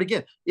 You start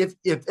again. If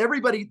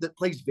everybody that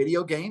plays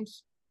video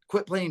games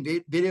quit playing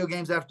video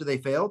games after they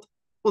failed,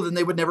 well, then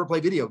they would never play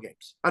video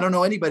games. I don't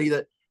know anybody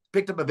that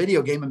picked up a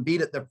video game and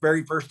beat it the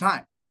very first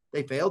time.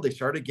 They failed, they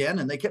started again,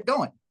 and they kept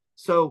going.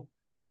 So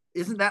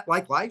isn't that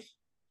like life?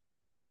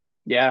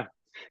 Yeah.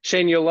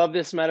 Shane, you'll love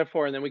this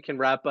metaphor, and then we can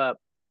wrap up.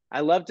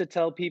 I love to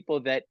tell people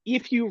that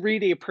if you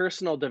read a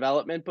personal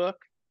development book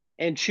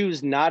and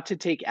choose not to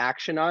take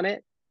action on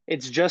it,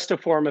 it's just a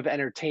form of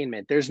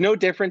entertainment. There's no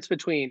difference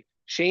between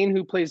Shane,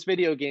 who plays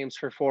video games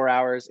for 4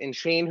 hours, and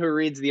Shane, who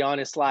reads The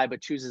Honest Lie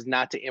but chooses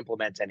not to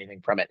implement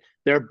anything from it.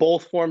 They're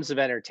both forms of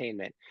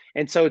entertainment.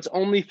 And so it's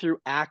only through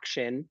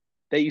action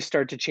that you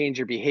start to change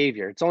your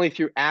behavior. It's only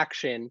through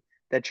action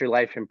that your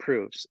life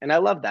improves. And I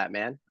love that,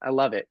 man. I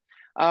love it.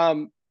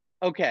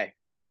 Okay.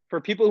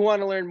 For people who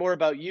want to learn more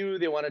about you,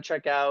 they want to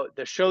check out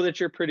the show that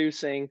you're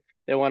producing,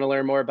 they want to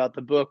learn more about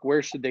the book,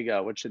 where should they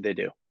go? What should they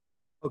do?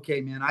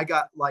 Okay, man, I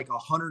got like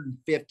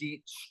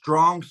 150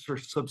 strong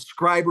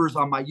subscribers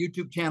on my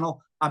YouTube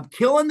channel. I'm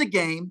killing the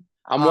game.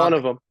 I'm one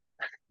of them.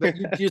 But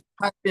you just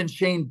type in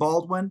Shane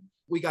Baldwin.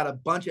 We got a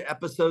bunch of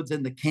episodes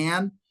in the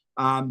can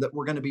that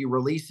we're going to be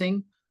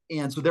releasing.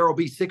 And so there will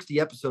be 60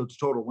 episodes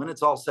total. When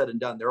it's all said and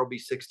done, there will be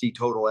 60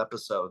 total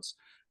episodes.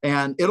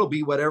 And it'll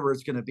be whatever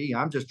it's going to be.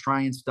 I'm just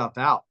trying stuff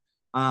out.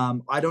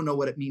 I don't know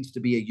what it means to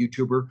be a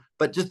YouTuber,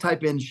 but just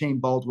type in Shane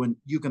Baldwin.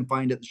 You can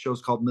find it. The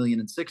show's called Million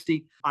and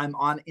 60. I'm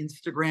on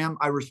Instagram.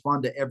 I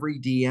respond to every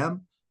DM.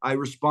 I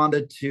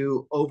responded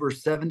to over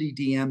 70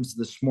 DMs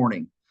this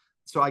morning.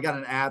 So I got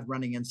an ad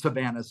running in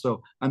Savannah.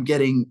 So I'm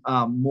getting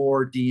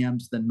more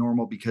DMs than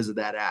normal because of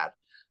that ad.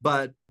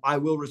 But I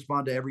will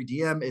respond to every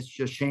DM. It's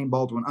just Shane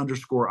Baldwin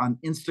 _ on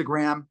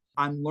Instagram.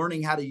 I'm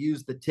learning how to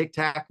use the Tic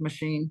Tac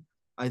machine.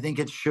 I think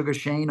it's Sugar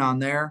Shane on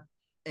there.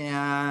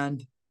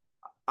 And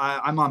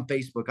I'm on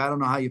Facebook. I don't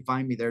know how you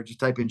find me there. Just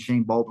type in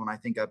Shane Baldwin. I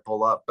think I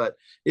pull up. But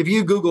if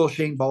you Google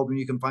Shane Baldwin,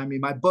 you can find me.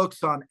 My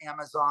book's on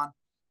Amazon.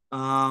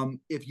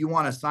 If you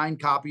want a signed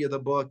copy of the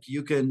book,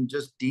 you can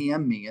just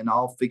DM me and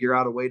I'll figure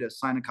out a way to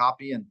sign a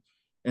copy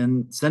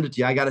and send it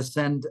to you. I got to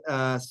send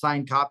a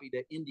signed copy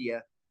to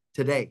India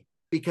today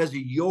because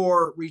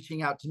you're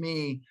reaching out to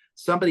me.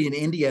 Somebody in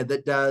India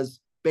that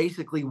does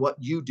basically what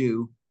you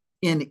do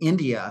in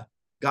India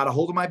got a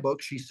hold of my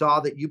book. She saw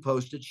that you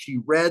posted. She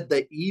read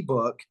the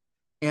ebook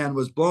and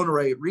was blown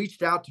away,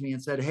 reached out to me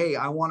and said, hey,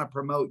 I want to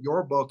promote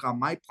your book on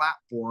my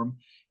platform.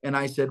 And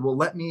I said, well,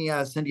 let me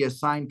send you a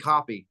signed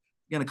copy.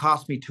 It's going to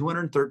cost me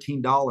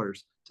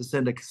 $213 to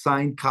send a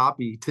signed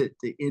copy to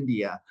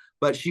India.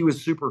 But she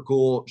was super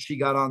cool. She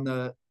got on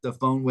the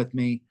phone with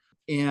me.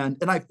 And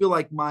I feel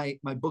like my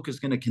book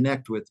is going to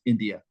connect with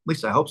India. At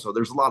least I hope so.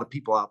 There's a lot of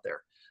people out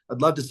there.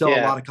 I'd love to sell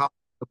a lot of copies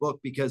of the book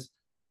because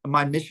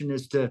my mission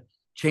is to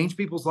change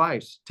people's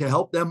lives, to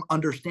help them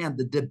understand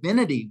the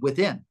divinity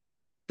within.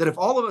 That if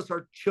all of us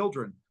are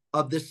children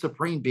of this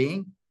supreme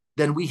being,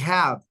 then we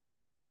have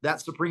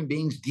that supreme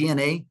being's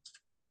DNA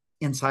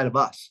inside of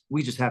us.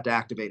 We just have to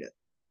activate it.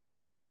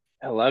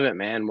 I love it,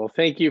 man. Well,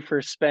 thank you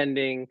for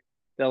spending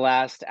the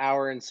last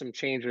hour and some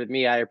change with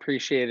me. I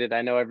appreciate it.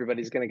 I know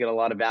everybody's going to get a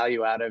lot of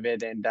value out of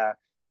it. And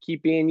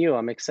keep being you.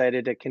 I'm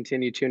excited to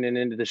continue tuning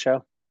into the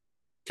show.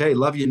 Okay,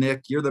 love you,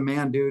 Nick. You're the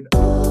man, dude.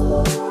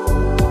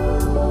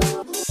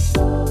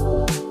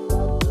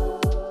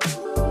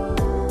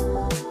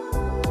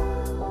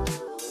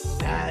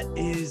 That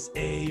is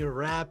a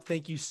wrap.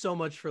 Thank you so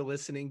much for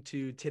listening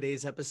to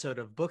today's episode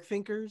of Book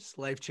Thinkers,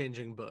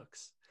 Life-Changing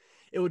Books.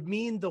 It would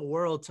mean the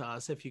world to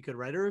us if you could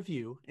write a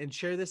review and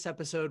share this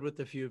episode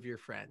with a few of your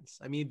friends.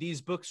 I mean,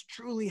 these books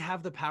truly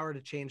have the power to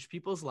change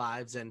people's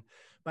lives, and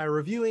by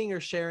reviewing or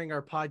sharing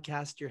our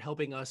podcast, you're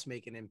helping us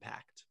make an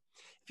impact.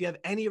 If you have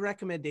any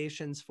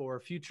recommendations for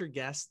future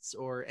guests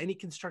or any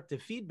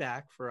constructive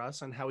feedback for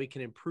us on how we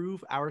can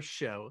improve our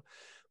show,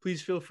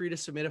 please feel free to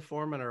submit a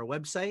form on our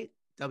website,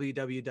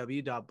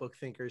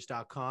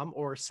 www.bookthinkers.com,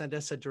 or send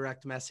us a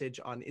direct message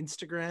on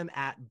Instagram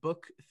at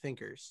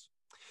bookthinkers.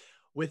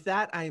 With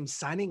that, I am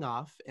signing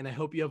off, and I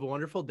hope you have a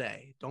wonderful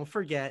day. Don't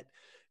forget,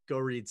 go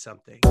read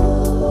something.